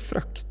for å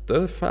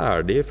frakte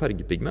ferdig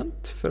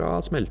fargepigment fra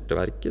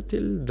smelteverket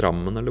til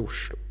Drammen eller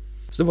Oslo.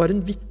 Så det var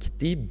en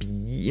viktig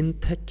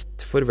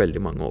biinntekt for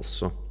veldig mange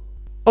også.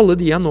 Alle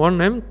de jeg nå har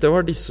nevnt, det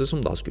var disse som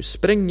da skulle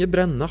sprenge,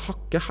 brenne,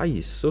 hakke,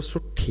 heise og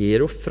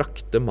sortere og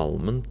frakte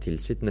malmen til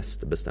sitt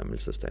neste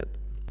bestemmelsessted.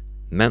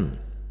 Men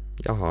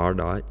jeg har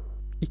da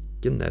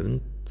ikke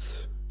nevnt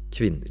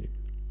kvinner.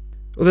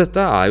 Og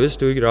dette jo i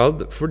stor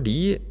grad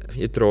fordi,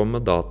 i tråd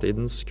med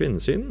datidens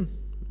kvinnesyn,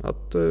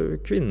 at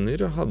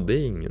kvinner hadde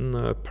ingen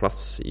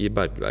plass i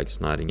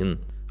bergverksnæringen,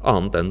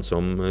 annet enn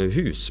som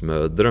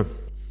husmødre.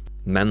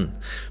 Men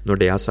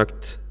når det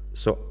sagt,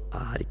 så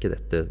ikke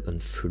dette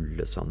den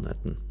fulle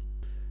sannheten.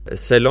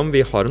 Selv om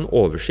vi har en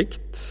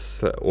oversikt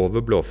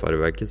over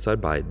Blåfarverkets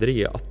arbeidere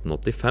i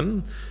 1885,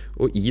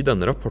 og i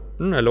denne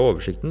rapporten, eller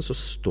oversikten, så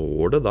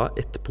står det da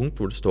et punkt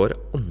hvor det står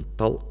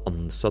antall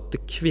ansatte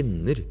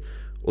kvinner,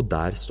 og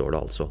der står det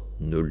altså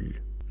 0.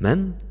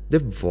 Men det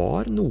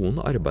var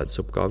noen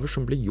arbeidsoppgaver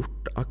som ble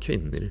gjort av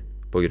kvinner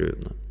på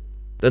gruvene.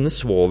 Denne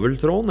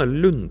svoveltråden,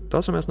 eller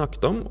lunta som jeg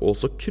snakket om, og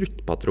også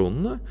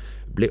kruttpatronene,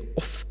 ble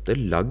ofte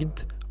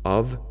lagd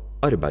av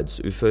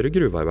arbeidsuføre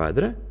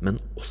gruvearbeidere, men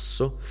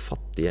også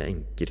fattige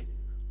enker,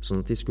 sånn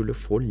at de skulle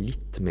få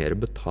litt mer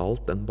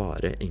betalt enn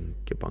bare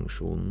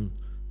enkepensjonen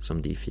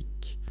som de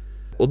fikk.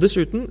 Og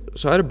dessuten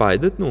så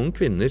arbeidet noen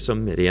kvinner som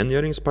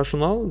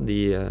rengjøringspersonal, de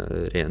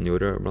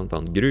rengjorde blant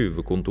annet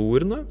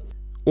gruvekontorene,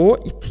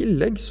 og i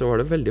tillegg så var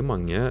det veldig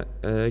mange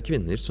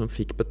kvinner som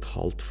fikk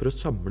betalt for å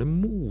samle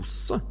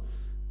mose.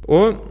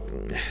 Og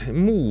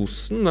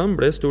mosen den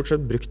ble stort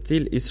sett brukt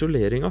til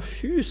isolering av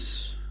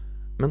hus,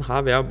 men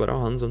her vil jeg bare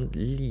ha en sånn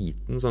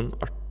liten, sånn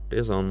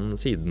artig sånn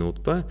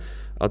sidenote,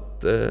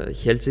 at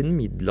helt siden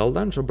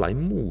middelalderen så ble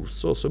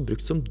mose også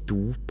brukt som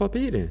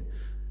dopapir.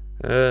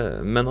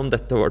 Men om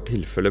dette var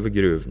tilfellet ved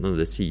gruvene,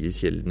 det sier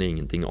kildene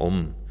ingenting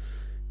om.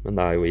 Men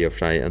det jo i og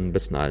for seg en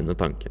besnærende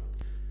tanke.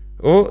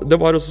 Og det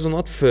var også sånn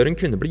at før en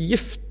kvinne ble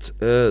gift,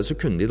 så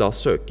kunne de da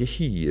søke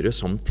hyre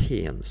som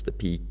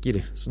tjenestepiker.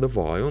 Så det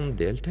var jo en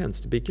del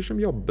tjenestepiker som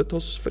jobbet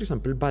hos for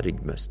eksempel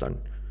bergmesteren,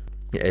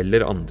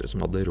 eller andre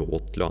som hadde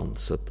råd til å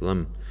ansette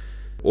dem.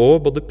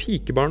 Og både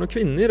pikebarn og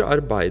kvinner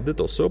arbeidet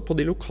også på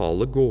de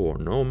lokale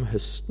gårdene om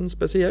høsten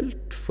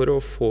spesielt, for å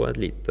få et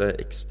lite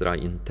ekstra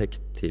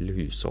inntekt til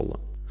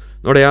husholdet.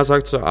 Når det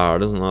sagt, så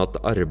det sånn at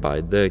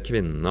arbeidet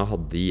kvinnene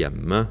hadde i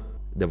hjemmet,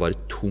 det var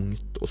et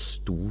tungt og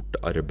stort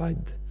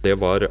arbeid. Det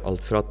var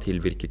alt fra å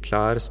tilvirke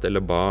klær,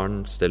 stelle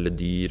barn, stelle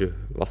dyr,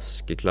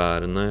 vaske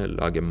klærne,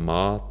 lage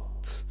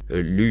mat,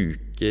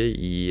 luke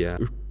i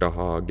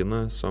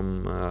urtehagene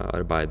som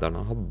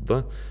arbeiderne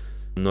hadde.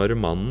 Når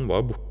mannen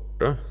var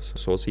borte,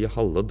 så å si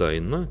halve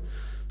døgnet,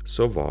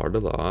 så var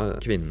det da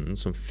kvinnen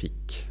som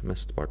fikk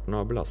mesteparten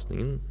av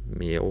belastningen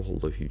med å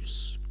holde hus.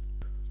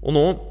 Og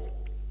nå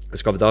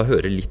skal vi da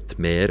høre litt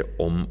mer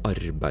om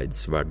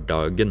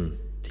arbeidshverdagen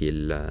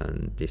til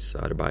disse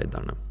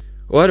arbeiderne.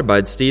 Og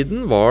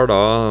arbeidstiden var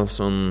da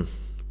sånn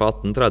på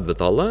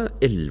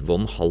 1830-tallet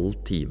 11,5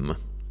 time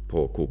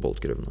på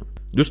koboltgruvene.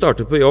 Du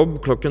startet på jobb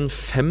klokken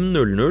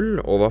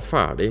 5:00 og var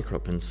ferdig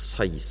klokken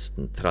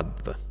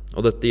 16:30.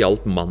 Og dette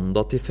gjaldt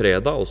mandag til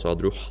fredag, og så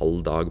hadde du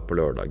halv dag på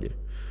lørdager.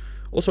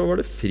 Og så var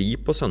det fri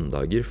på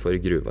søndager for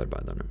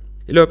gruvearbeiderne.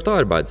 I løpet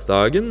av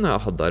arbeidsdagen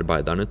hadde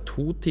arbeiderne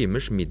 2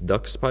 timers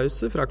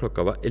middagspause fra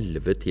klokka var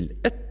 11 til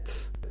 1.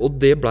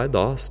 Og det ble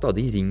da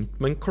stadig ringt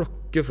med en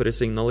klokke for å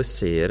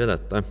signalisere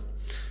dette.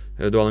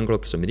 Du hadde en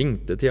klokke som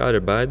ringte til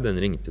arbeid, den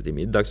ringte til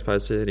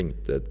middagspause,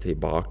 ringte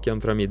tilbake igjen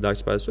fra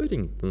middagspause og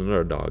ringte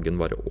når dagen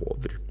var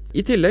over.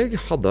 I tillegg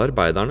hadde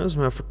arbeiderne,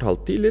 som jeg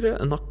fortalte tidligere,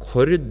 en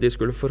akkord de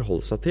skulle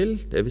forholde seg til,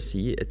 det vil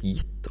si et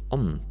gitt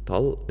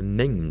antall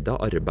mengde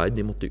arbeid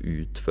de måtte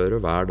utføre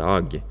hver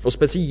dag. Og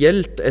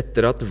spesielt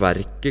etter at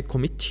verket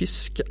kom i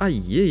tysk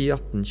eie i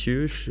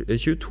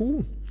 1822,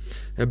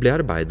 ble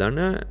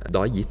arbeiderne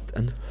da gitt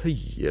en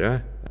høyere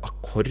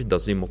akkord,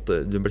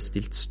 altså det ble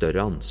stilt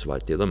større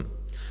ansvar til dem.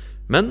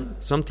 Men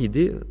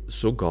samtidig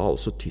så ga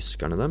også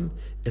tyskerne dem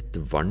et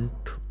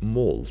varmt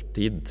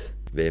måltid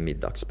ved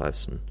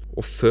middagspausen.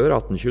 Og før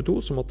 1822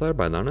 så måtte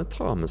arbeiderne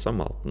ta med seg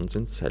maten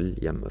sin selv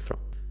hjemmefra.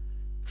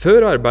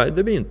 Før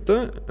arbeidet begynte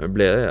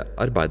ble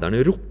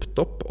arbeiderne ropt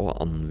opp og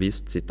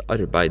anvist sitt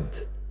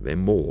arbeid ved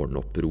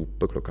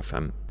morgenoppropet klokka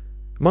 5.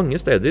 Mange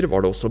steder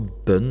var det også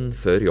bønn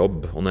før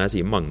jobb, og når jeg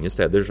sier mange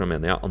steder så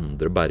mener jeg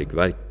andre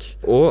bergverk.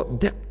 Og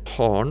det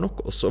har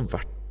nok også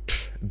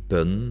vært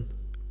bønn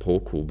på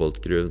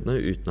koboltgruvene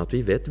uten at vi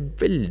vet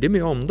veldig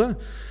mye om det.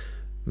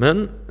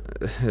 Men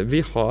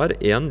vi har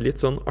en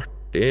litt sånn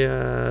artig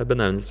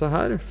benevnelse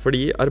her,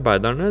 fordi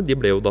arbeiderne de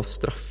ble jo da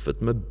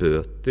straffet med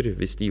bøter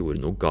hvis de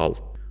gjorde noe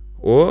galt.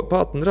 Og på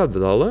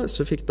 1830-tallet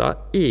så fikk da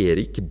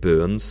Erik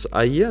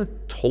Bønseie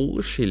 12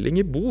 skilling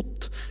i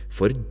bot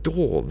for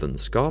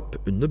dovenskap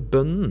under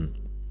bønnen.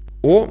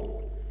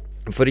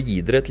 Og for å gi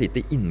dere et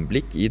lite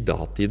innblikk i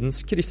datidens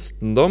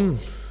kristendom,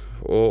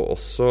 og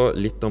også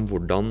litt om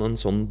hvordan en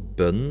sånn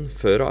bønn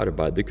før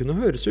arbeidet kunne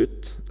høres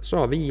ut,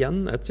 så har vi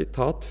igjen et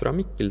sitat fra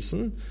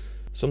Mikkelsen,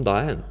 som da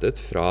er hentet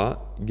fra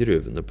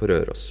gruvene på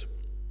Røros.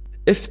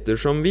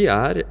 Eftersom vi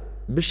er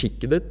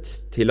beskikket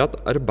til at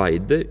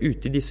arbeide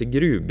ute i disse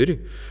gruber,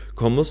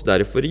 kom oss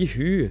derfor i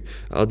hu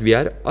at vi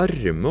er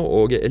arme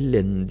og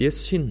elendige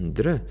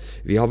syndere.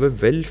 Vi har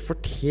vel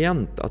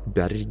fortjent at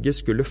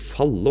berget skulle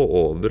falle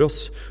over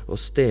oss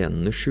og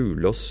stenene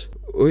skjule oss.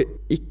 Og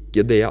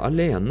ikke det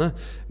alene,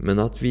 men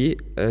at vi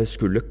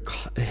skulle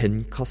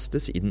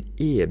henkastes i den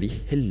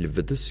evige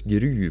helvetes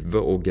gruve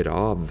og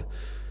grav.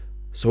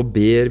 Så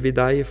ber vi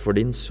deg for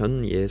din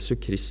sønn Jesu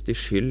Kristi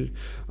skyld,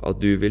 at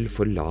du vil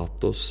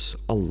forlate oss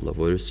alle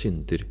våre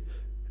synder.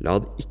 La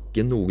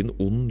ikke noen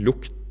ond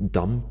lukt,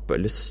 damp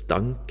eller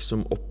stank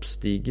som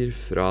oppstiger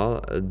fra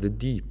det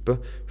dype,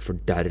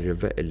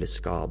 forderve eller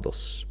skade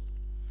oss.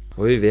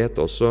 Og vi vet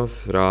også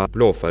fra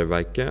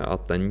Blåfarverket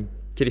at den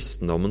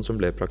kristendommen som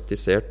ble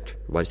praktisert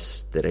var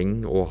streng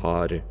og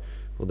hard,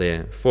 og det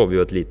får vi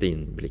jo et lite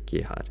innblikk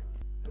i her.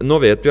 Nå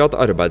vet vi at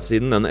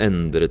arbeidstiden den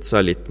endret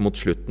seg litt mot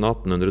slutten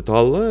av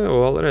 1800-tallet,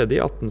 og allerede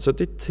i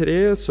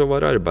 1873 så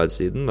var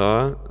arbeidstiden da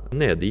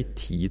nede i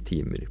 10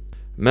 timer.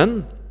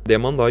 Men det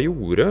man da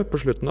gjorde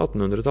på slutten av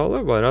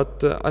 1800-tallet var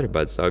at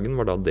arbeidsdagen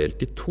var da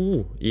delt i 2,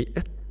 i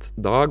 1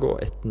 dag og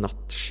 1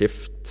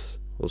 nattskift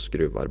hos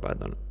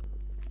gruvearbeiderne.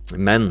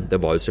 Men det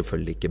var jo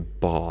selvfølgelig ikke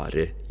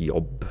bare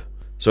jobb.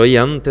 Så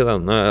igjen til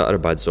denne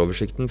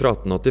arbeidsoversikten fra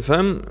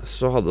 1885,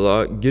 så hadde da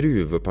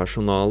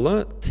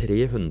gruvepersonalet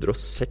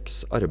 306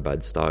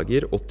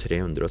 arbeidsdager og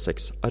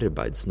 306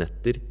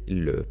 arbeidsnetter i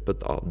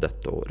løpet av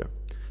dette året.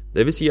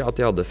 Det vil si at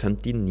de hadde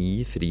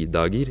 59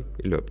 fridager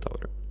i løpet av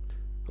året.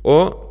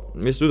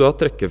 Og hvis du da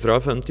trekker fra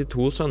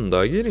 52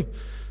 søndager,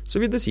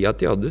 så vil det si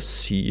at de hadde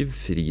 7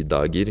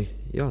 fridager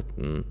i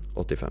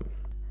 1885.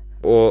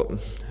 Og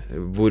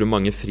hvor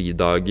mange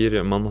fridager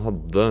man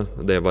hadde,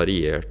 det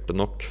varierte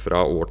nok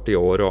fra år til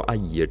år og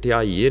eier til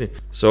eier.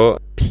 Så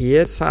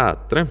Per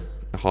Sætre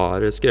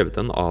har skrevet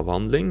en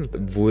avhandling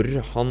hvor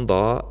han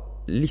da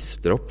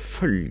lister opp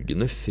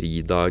følgende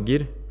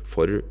fridager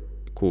for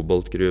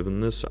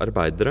koboltgruvenes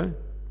arbeidere,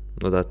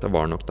 og dette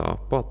var nok da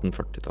på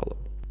 1840-tallet.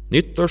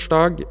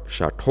 Nyttårsdag,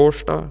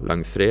 skjærtorsdag,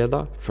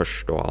 langfredag,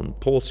 første og annen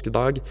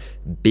påskedag,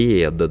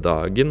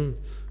 bededagen.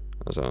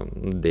 Altså,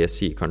 det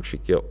sier kanskje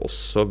ikke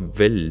også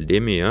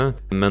veldig mye,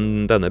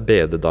 men denne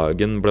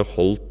bededagen ble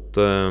holdt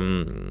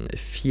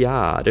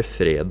 4.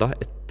 fredag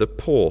etter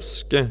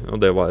påske,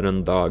 og det var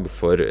en dag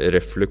for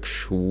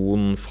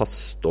refleksjon,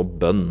 faste og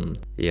bønn.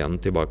 Igjen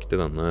tilbake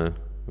til denne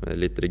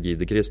litt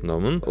rigide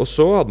kristendommen. Og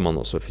så hadde man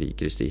også fri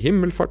Kristi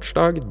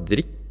himmelfartsdag,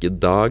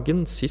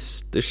 drikkedagen,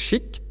 siste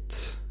skikt,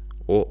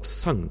 og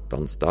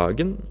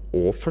sankthansdagen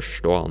og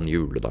første og annen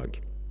juledag.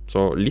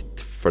 Så litt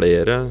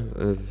flere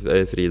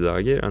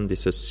fridager enn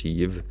disse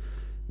 7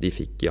 de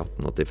fikk i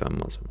 1885.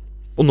 Altså.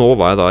 Og nå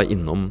var jeg da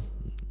innom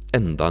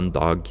enda en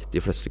dag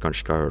de fleste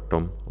kanskje ikke har hørt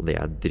om, og det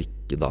er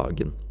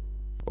drikkedagen.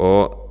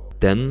 Og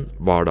den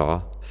var da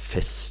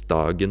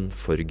festdagen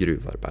for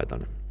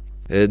gruvearbeiderne.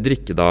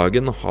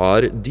 Drikkedagen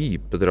har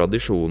dype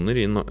tradisjoner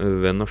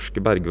ved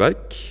norske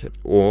bergverk,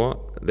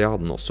 og det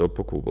hadde den også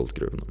på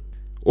koboltgruvene.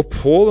 Og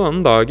på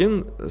denne dagen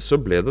så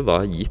ble det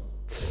da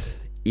gitt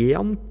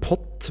 1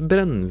 pott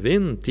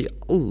brennevin til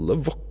alle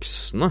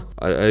voksne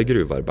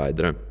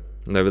gruvearbeidere.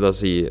 Det vil da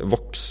si,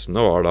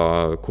 voksne var da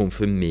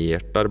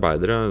konfirmerte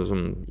arbeidere som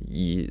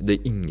i det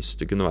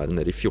yngste kunne være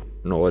nede i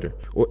 14 år.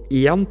 Og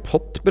 1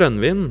 pott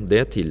brennevin,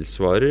 det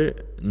tilsvarer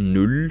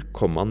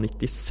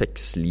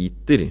 0,96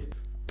 liter.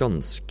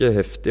 Ganske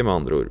heftig med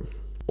andre ord.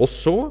 Og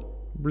så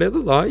ble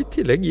det da i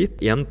tillegg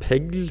gitt 1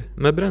 pegl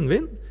med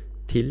brennevin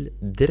til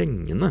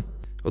drengene.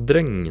 Og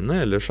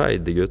drengene, eller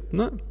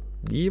skeideguttene,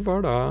 de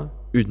var da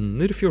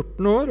under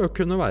 14 år og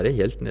kunne være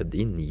helt nede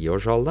i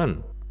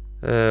 9-årsalderen.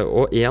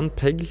 Og 1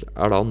 pegl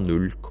da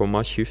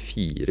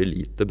 0,24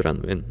 liter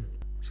brennevin.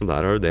 Så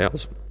der har du det,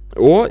 altså.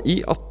 Og i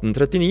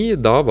 1839,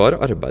 da var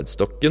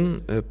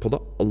arbeidsstokken på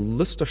det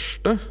aller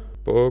største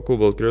på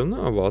koboltgruvene,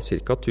 og var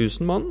ca.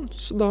 1000 mann,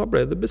 så da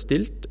ble det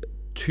bestilt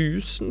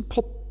 1000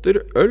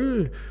 potter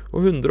øl og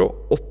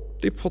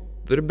 180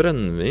 potter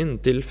brennevin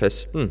til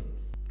festen.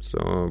 Så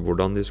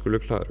hvordan de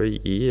skulle klare å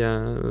gi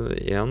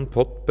 1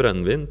 pott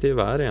brennevin til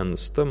hver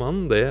eneste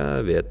mann, det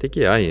vet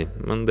ikke jeg,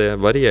 men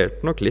det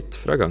varierte nok litt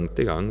fra gang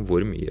til gang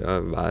hvor mye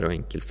hver og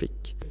enkelt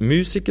fikk.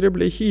 Musikere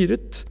ble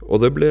hyret,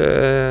 og det ble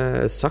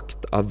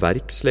sagt av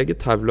verkslege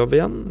Taulov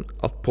igjen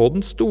at på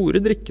den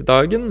store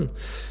drikkedagen,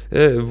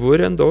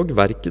 hvor endog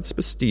verkets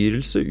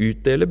bestyrelse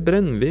utdeler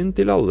brennevin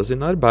til alle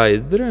sine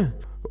arbeidere,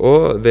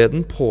 og ved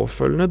den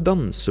påfølgende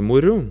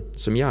dansemoro,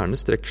 som gjerne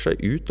strekker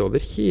seg ut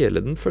over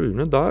hele den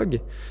følgende dag,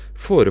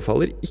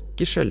 forefaller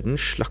ikke sjelden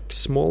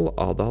slagsmål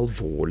av det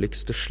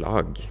alvorligste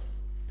slag.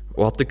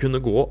 Og at det kunne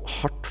gå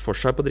hardt for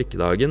seg på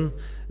drikkedagen,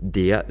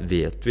 det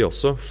vet vi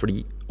også,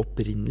 fordi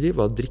opprinnelig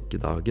var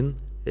drikkedagen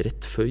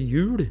rett før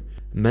jul.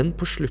 Men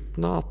på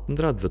slutten av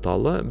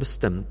 1830-tallet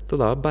bestemte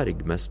da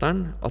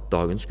bergmesteren at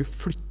dagen skulle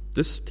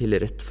flyttes til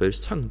rett før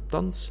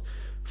sankthans,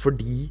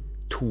 fordi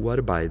 2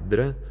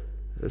 arbeidere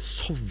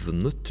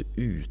sovnet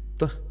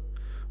ute,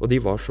 og de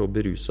var så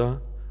beruset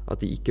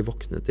at de ikke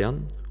våknet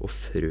igjen og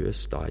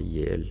frøs da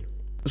ihjel.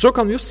 Så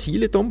kan vi jo si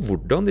litt om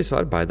hvordan disse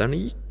arbeiderne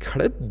gikk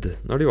kledd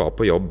når de var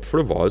på jobb,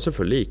 for det var jo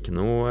selvfølgelig ikke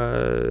noe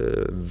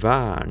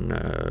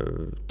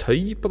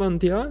vernetøy på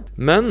denne tida,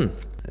 men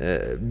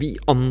vi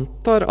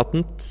antar at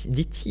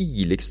de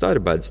tidligste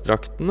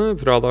arbeidsdraktene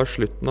fra da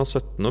slutten av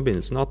 1700- og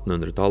begynnelsen av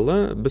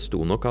 1800-tallet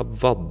bestod nok av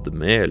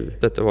vadmel.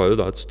 Dette var jo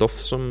da et stoff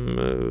som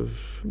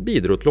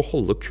bidro til å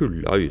holde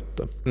kulda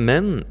ute.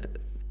 Men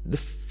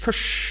det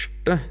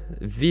første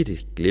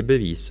virkelige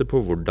beviset på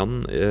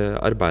hvordan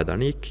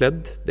arbeiderne gikk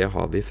kledd, det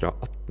har vi fra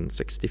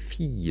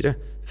 1864,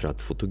 fra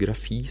et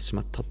fotografi som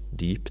tatt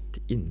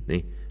dypt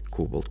inne i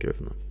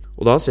koboltgruvene.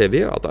 Og da ser vi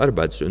at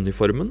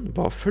arbeidsuniformen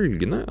var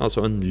følgende,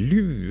 altså en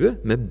lue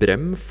med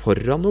brem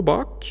foran og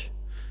bak.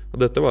 Og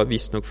dette var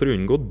visstnok for å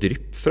unngå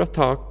drypp fra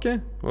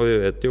taket, og vi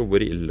vet jo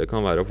hvor ille det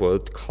kan være å få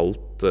et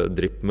kaldt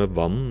drypp med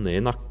vann ned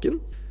i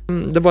nakken.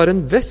 Det var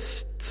en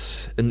vest,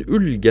 en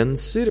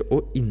ullgenser,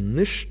 og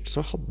innerst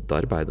så hadde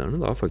arbeiderne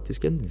da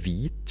faktisk en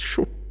hvit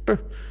skjorte.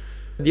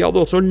 De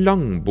hadde også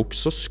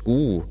langbuks og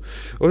sko,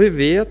 og vi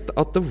vet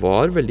at det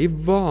var veldig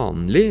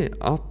vanlig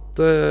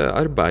at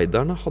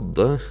arbeiderne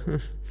hadde,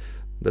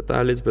 dette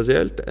litt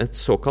spesielt, et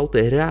såkalt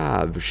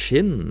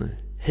rævskinn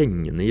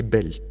hengende i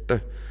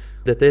beltet.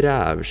 Dette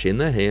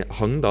rævskinnet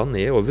hang da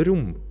ned over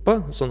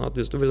rumpa, sånn at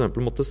hvis du for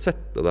eksempel måtte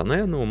sette deg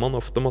ned, noe man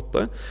ofte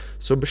måtte,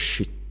 så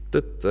beskyttet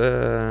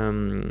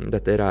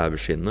dette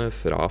rævskinnet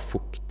fra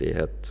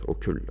fuktighet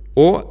og kulde.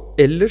 Og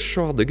ellers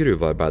så hadde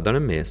gruvearbeiderne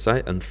med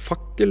seg en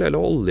fakkel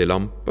eller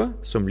oljelampe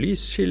som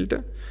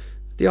lyskilde.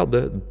 De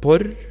hadde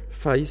borr,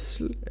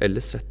 feisel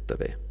eller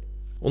setteved.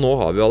 Og nå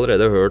har vi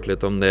allerede hørt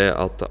litt om det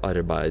at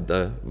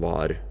arbeidet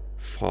var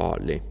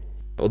farlig.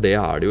 Og det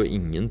det jo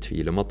ingen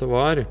tvil om at det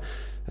var.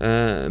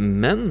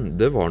 Men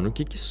det var nok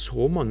ikke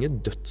så mange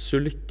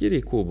dødsulykker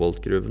i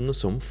koboltgruvene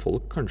som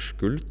folk kanskje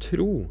skulle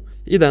tro.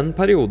 I den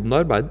perioden det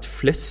arbeidet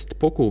flest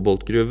på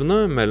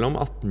koboltgruvene, mellom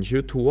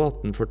 1822 og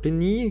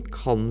 1849,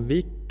 kan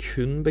vi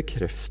kun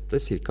bekrefte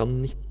ca.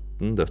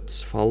 19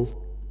 dødsfall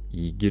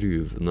i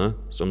gruvene,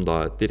 som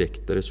da et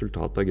direkte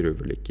resultat av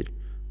gruveulykker.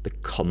 Det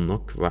kan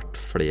nok vært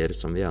flere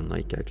som vi ennå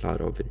ikke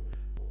klar over.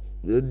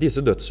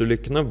 Disse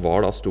dødsulykkene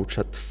var da stort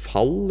sett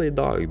fall i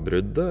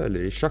dagbruddet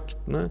eller i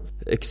sjaktene,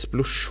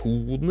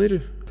 eksplosjoner,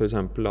 for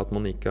eksempel at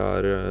man ikke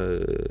har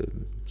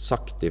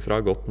sagt ifra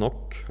godt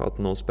nok at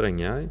nå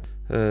sprenger jeg,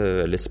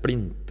 eller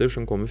splinter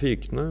som kommer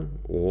fykende,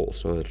 og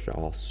også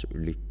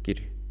rasulykker.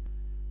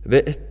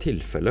 Ved et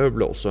tilfelle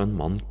ble også en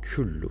mann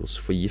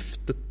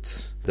kullosforgiftet.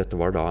 Dette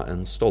var da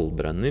en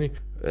stålbrenner,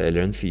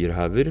 eller en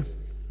fyrhauger,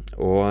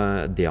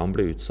 og det han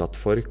ble utsatt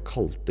for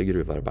kalte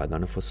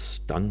gruvearbeiderne for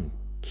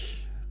stank.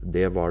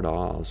 Det var da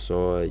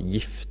altså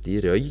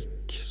giftig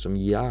røyk som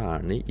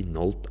gjerne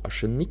inneholdt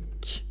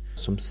arsenikk,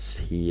 som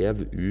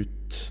sev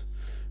ut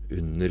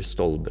under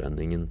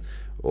stålbrenningen.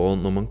 Og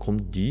når man kom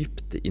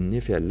dypt inn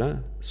i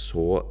fjellet,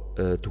 så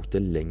tok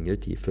det lengre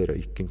tid før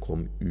røyken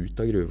kom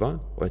ut av gruva,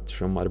 og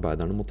ettersom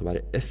arbeiderne måtte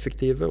være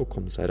effektive og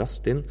komme seg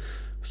raskt inn,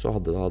 så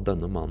hadde da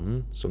denne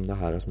mannen, som det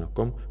her er snakk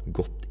om,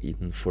 gått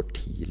inn for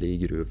tidlig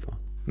i gruva.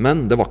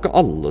 Men det var ikke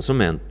alle som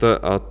mente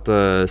at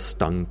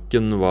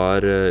stanken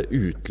var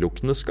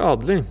utelukkende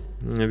skadelig.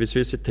 Hvis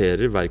vi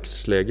siterer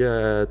verkslege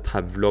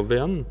Tavlov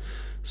igjen,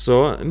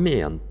 så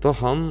mente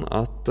han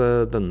at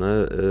denne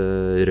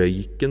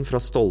røyken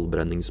fra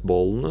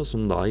stålbrenningsbålene,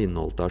 som da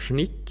inneholdt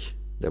arsenikk,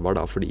 det var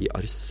da fordi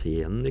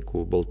arsenen i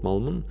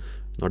koboltmalmen,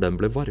 når den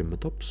ble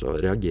varmet opp, så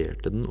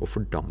reagerte den og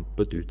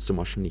fordampet ut som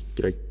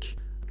arsenikkrøyk.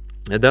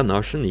 Denne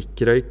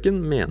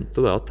arsenikkrøyken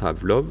mente da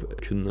Tavlov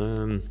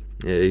kunne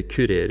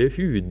kurere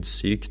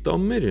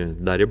hudsykdommer,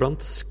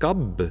 deriblant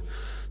skabb.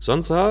 Så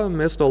han sa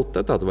med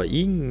stolthet at det var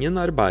ingen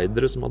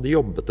arbeidere som hadde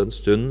jobbet en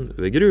stund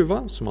ved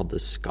gruva som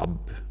hadde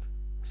skabb.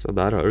 Så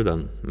der har du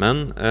den.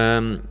 Men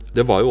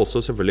det var jo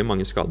også selvfølgelig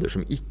mange skader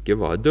som ikke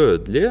var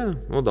dødelige,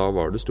 og da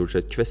var det stort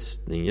sett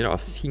kvestninger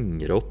av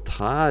fingre og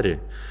tær,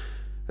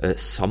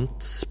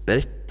 samt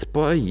sprett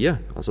på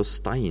øyet, altså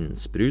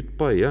steinsprut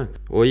på øyet.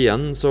 Og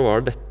igjen så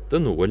var dette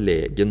noe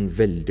legen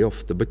veldig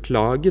ofte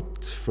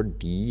beklaget,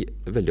 fordi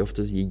veldig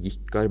ofte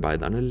gikk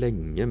arbeiderne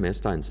lenge med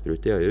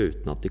steinsprut i øyet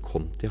uten at de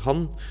kom til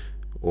han,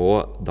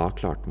 og da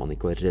klarte man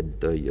ikke å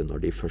redde øyet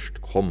når de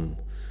først kom.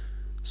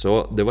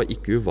 Så det var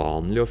ikke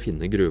uvanlig å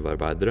finne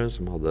gruvearbeidere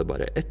som hadde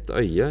bare ett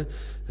øye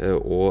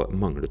og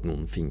manglet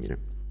noen fingre.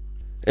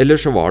 Eller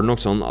så var det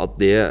nok sånn at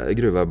det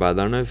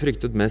gruvearbeiderne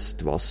fryktet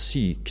mest var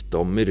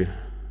sykdommer,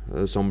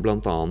 som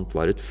blant annet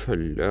var et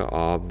følge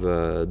av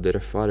det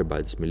røffe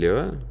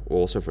arbeidsmiljøet,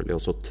 og selvfølgelig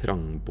også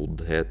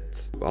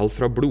trangboddhet. Alt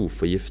fra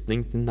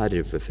blodforgiftning til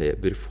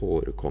nervefeber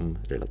forekom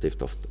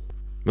relativt ofte.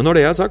 Men når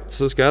det er sagt,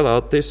 så skal jeg da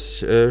til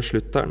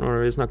slutt her, når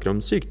vi snakker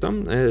om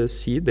sykdom,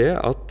 si det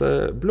at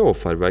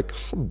Blåfarverk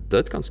hadde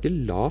et ganske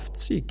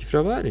lavt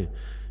sykefravær.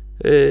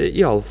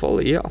 I alle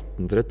fall i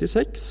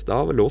 1836, da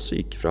lå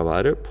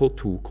sykefraværet på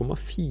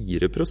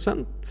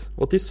 2,4%,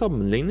 og til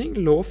sammenligning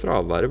lå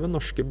fraværet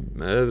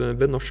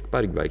ved norsk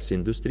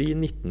bergverksindustri i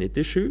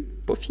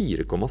 1997 på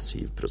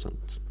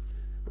 4,7%.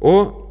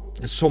 Og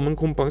som en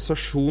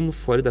kompensasjon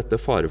for dette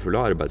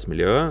farefulle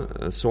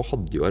arbeidsmiljøet, så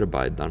hadde jo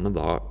arbeiderne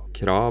da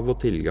krav og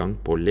tilgang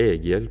på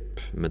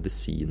legehjelp,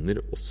 medisiner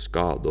og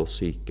skade- og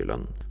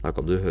sykelønn. Da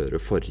kan du høre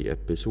forrige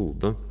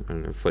episode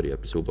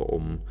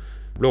om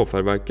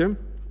Blåfarverket,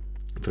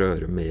 for å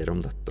høre mer om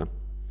dette.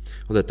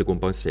 Og dette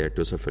kompenserte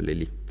jo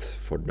selvfølgelig litt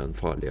for den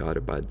farlige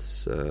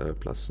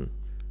arbeidsplassen.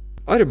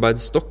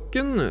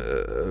 Arbeidsstokken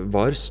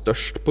var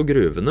størst på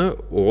gruvene,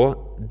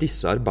 og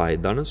disse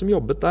arbeiderne som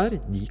jobbet der,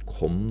 de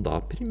kom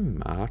da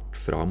primært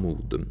fra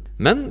Modum.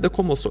 Men det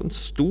kom også en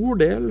stor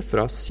del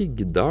fra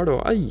Sigdal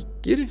og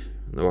Eiker.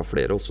 Det var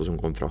flere også som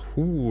kom fra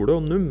Hole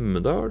og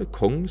Numedal,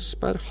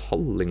 Kongsberg,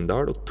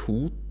 Hallingdal og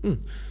Toten.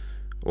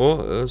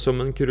 Og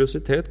som en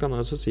kuriositet kan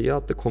jeg også si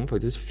at det kom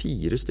faktisk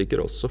 4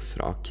 stykker også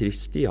fra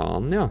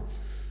Kristiania.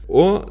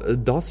 Og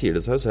da sier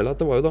det seg selv at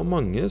det var jo da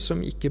mange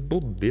som ikke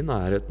bodde i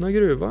nærheten av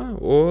gruva,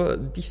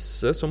 og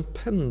disse som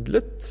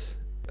pendlet,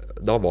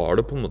 da var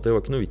det på en måte, det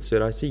var ikke noe vits i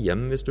å reise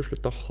hjem hvis du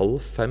sluttet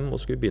 4:30 og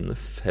skulle begynne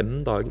 5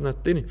 dagen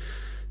etter.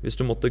 Hvis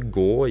du måtte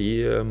gå i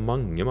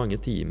mange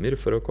timer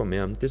for å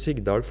komme hjem til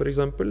Sigdal for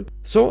eksempel.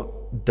 Så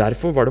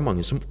derfor var det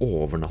mange som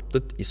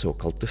overnattet i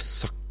såkalte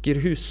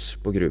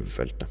sakkerhus på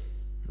gruvefeltet.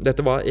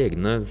 Dette var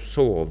egne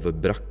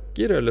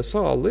sovebrakker eller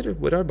saler,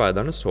 hvor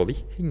arbeiderne sov i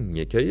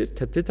hengekøyer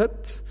tett i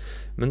tett,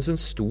 mens en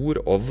stor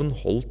ovn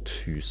holdt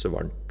huset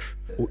varmt.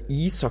 Og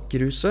i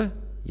sakkerhuset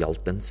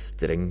gjaldt en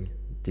streng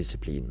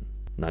disiplin.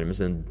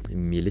 Nærmest en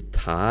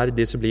militær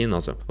disiplin,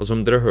 altså. Og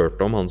som dere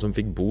hørte om han som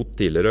fikk bot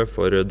tidligere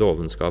for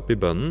dovenskap i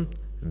bønnen,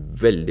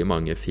 veldig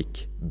mange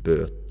fikk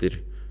bøter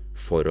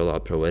for å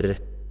da prøve å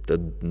rette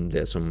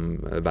det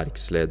som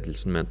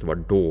verksledelsen mente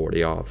var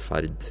dårlig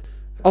avferd.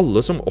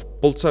 Alle som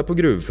oppholdt seg på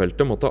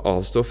gruvefeltet måtte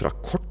avstå fra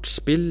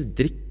kortspill,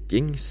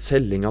 drikking,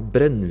 selging av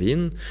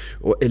brennvin,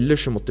 og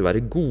ellers så måtte de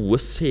være gode,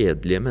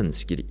 sedelige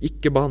mennesker.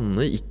 Ikke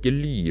banne, ikke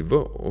lyve,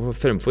 og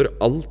fremfor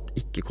alt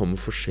ikke komme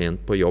for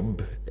sent på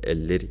jobb,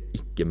 eller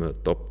ikke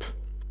møte opp.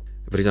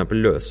 For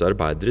eksempel løse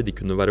arbeidere, de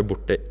kunne være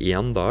borte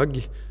 1 dag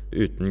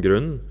uten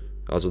grunn.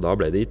 Altså da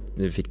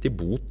fikk de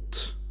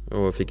bot,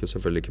 og fikk jo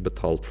selvfølgelig ikke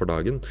betalt for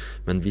dagen.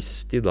 Men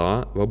hvis de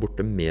da var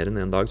borte mer enn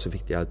 1 dag, så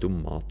fikk de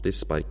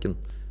automatisk sparken.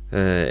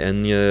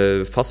 En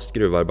fast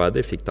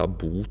gruvearbeider fikk da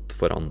bot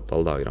for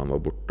antall dager han var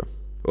borte.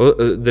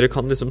 Og dere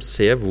kan liksom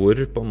se hvor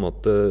på en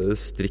måte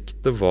strikt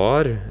det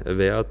var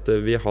ved at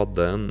vi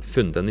hadde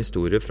funnet en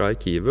historie fra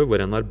arkivet hvor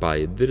en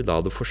arbeider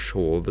da hadde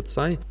forsovet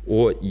seg,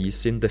 og i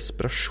sin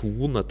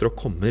desperasjon etter å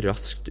komme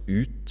raskt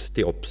ut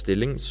til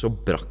oppstilling, så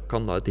brakk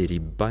han da et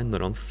ribbein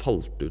når han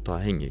falt ut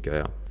av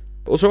hengekøya.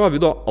 Og så har vi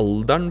da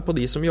alderen på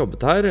de som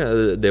jobbet her.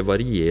 Det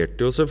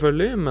varierte jo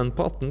selvfølgelig, men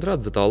på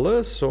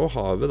 1830-tallet så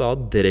har vi da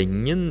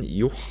drengen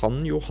Johan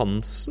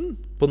Johansen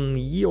på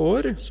 9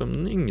 år som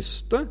den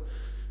yngste.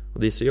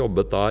 Og disse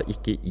jobbet da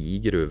ikke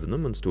i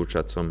gruvene, men stort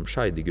sett som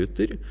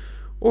skeidegutter.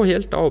 Og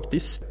helt da opp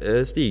til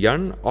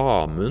stigeren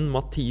Amund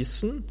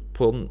Mathisen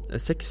på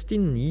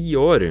 69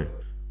 år.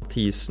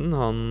 Mathisen,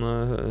 han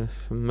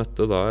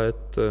møtte da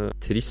et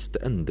trist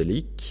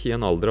endelik i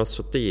en alder av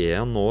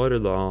 71 år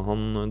da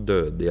han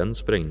døde i en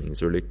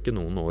sprengningsulykke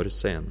noen år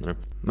senere.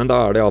 Men da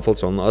det i hvert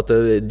fall sånn at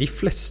de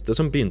fleste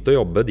som begynte å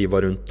jobbe, de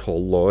var rundt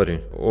 12 år.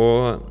 Og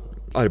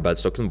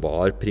arbeidsstokken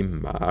var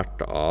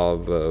primært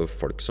av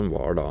folk som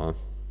var da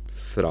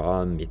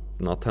fra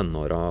midten av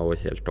tenåra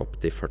og helt opp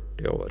til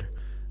 40 år.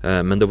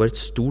 Men det var et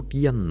stort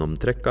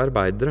gjennomtrekk av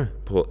arbeidere,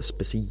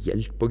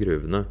 spesielt på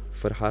gruvene.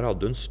 For her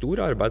hadde du en stor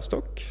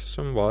arbeidsstokk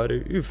som var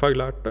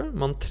ufaglærte.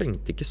 Man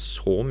trengte ikke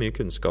så mye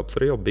kunnskap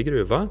for å jobbe i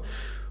gruva.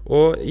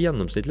 Og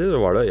gjennomsnittlig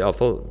var det, i alle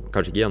fall,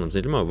 kanskje ikke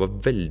gjennomsnittlig, men det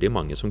var veldig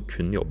mange som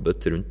kun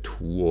jobbet rundt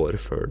 2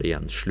 år før det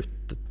igjen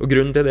sluttet. Og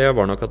grunnen til det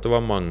var nok at det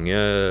var mange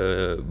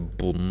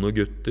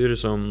bondegutter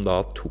som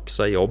da tok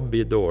seg jobb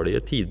i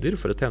dårlige tider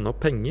for å tjene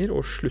opp penger,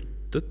 og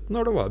sluttet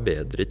når det var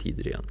bedre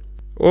tider igjen.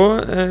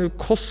 Og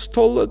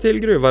kostholdet til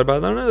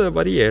gruvearbeiderne det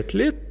varierte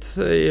litt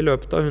i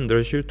løpet av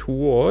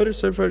 122 år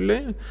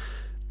selvfølgelig.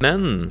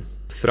 Men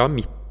fra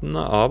midten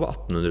av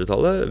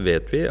 1800-tallet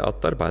vet vi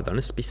at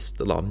arbeiderne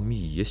spiste da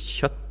mye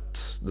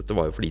kjøtt. Dette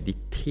var jo fordi de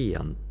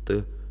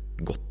tjente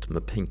godt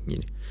med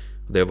penger.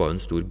 Det var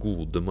en stor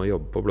gode med å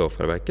jobbe på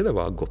Blåfjellverket, det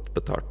var godt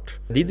betalt.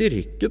 De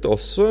dyrket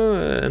også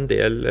en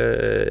del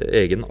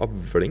egen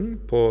avling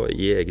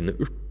i egne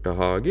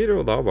urtehager,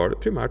 og da var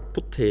det primært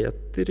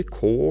poteter,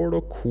 kål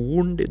og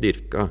korn de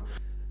dyrka.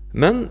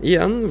 Men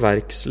igjen,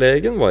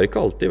 verkslegen var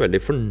ikke alltid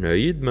veldig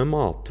fornøyd med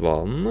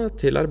matvanene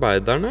til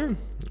arbeiderne,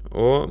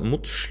 og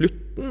mot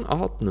slutten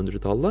av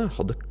 1800-tallet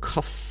hadde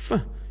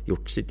kaffe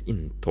gjort sitt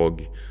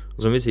inntog.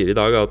 Og som vi sier i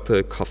dag at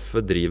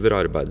kaffe driver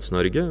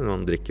Arbeids-Norge,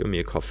 man drikker jo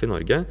mye kaffe i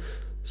Norge,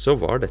 så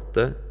var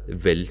dette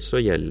vel så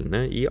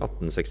gjeldende i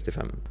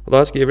 1865. Og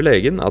da skriver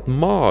legen at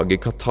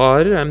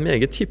magekatarrer er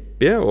meget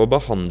hyppige, og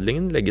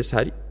behandlingen legges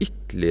her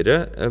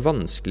ytterligere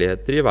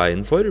vanskeligheter i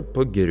veien for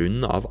på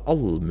grunn av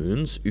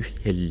allmuens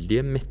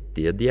uheldige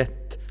mettige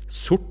diett.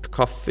 Sort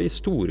kaffe i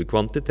store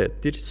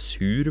kvantiteter,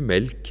 sur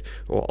melk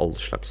og all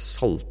slags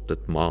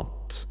saltet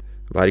mat.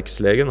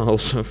 Verkslegen har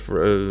også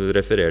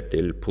referert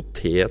til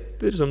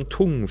poteter som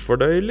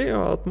tungfordøyelig,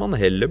 og at man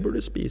heller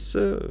burde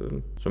spise,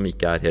 som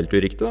ikke er helt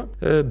uriktig da,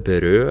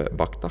 brød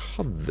bakt av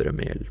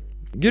havremel.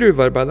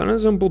 Gruvearbeiderne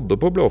som bodde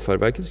på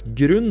Blåfjellverkets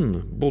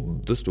grunn,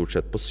 bodde stort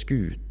sett på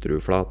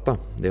Skuterudflata.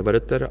 Det var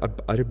et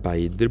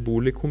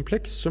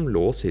arbeiderboligkompleks som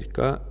lå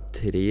ca.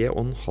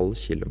 3,5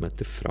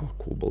 kilometer fra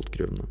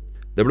koboltgruvene.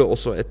 Det ble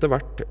også etter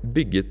hvert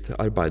bygget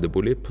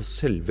arbeiderbolig på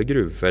selve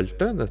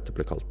gruvefeltet. Dette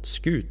ble kalt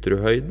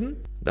Skuterudhøyden.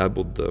 Der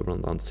bodde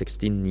blant annet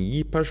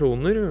 69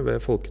 personer ved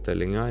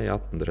folketellinga i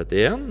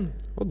 1831,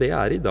 og det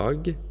er i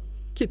dag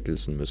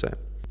Kittelsen-museet.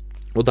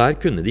 Og der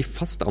kunne de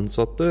fast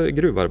ansatte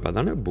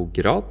gruvearbeiderne bo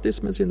gratis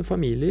med sine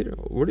familier,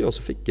 hvor de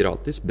også fikk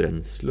gratis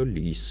brensel og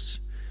lys.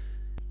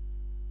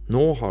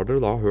 Nå har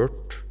dere da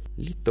hørt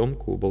litt om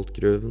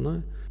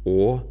koboltgruvene,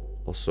 og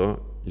også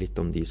litt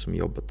om de som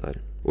jobbet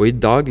der. Og i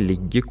dag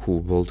ligger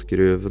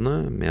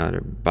koboltgruvene med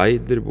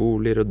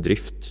arbeiderboliger og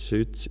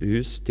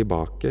driftshus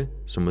tilbake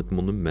som et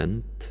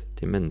monument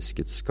til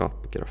menneskets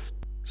skaperkraft.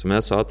 Som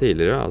jeg sa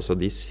tidligere, altså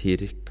de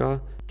ca.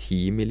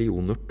 10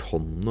 millioner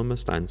tonner med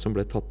stein som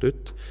ble tatt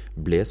ut,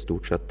 ble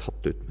stort sett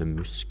tatt ut med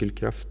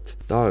muskelkraft.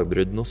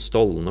 Dagbruddene og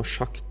stollene og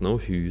sjaktene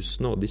og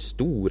husene og de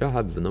store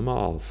haugene med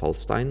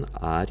avfallsstein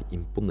er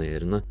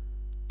imponerende.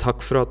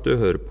 Takk for at du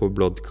hører på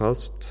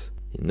Bloodcast.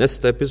 I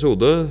neste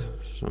episode,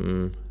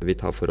 som vi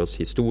tar for oss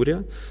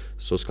historie,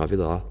 så skal vi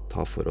da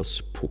ta for oss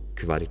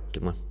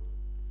pukkverkene.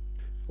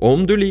 Og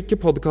om du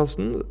liker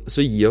podcasten,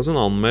 så gi oss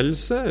en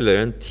anmeldelse eller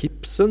en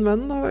tips en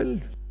venn da vel.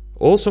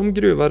 Og som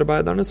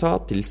gruvearbeiderne sa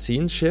til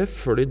sin sjef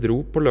før de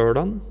dro på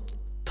lørdagen,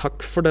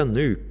 takk for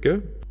denne uke,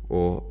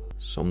 og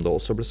som det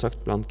også ble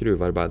sagt blant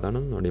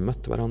gruvearbeiderne når de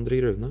møtte hverandre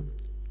i gruvene,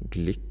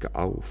 Glück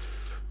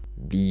auf,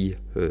 vi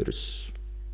høres.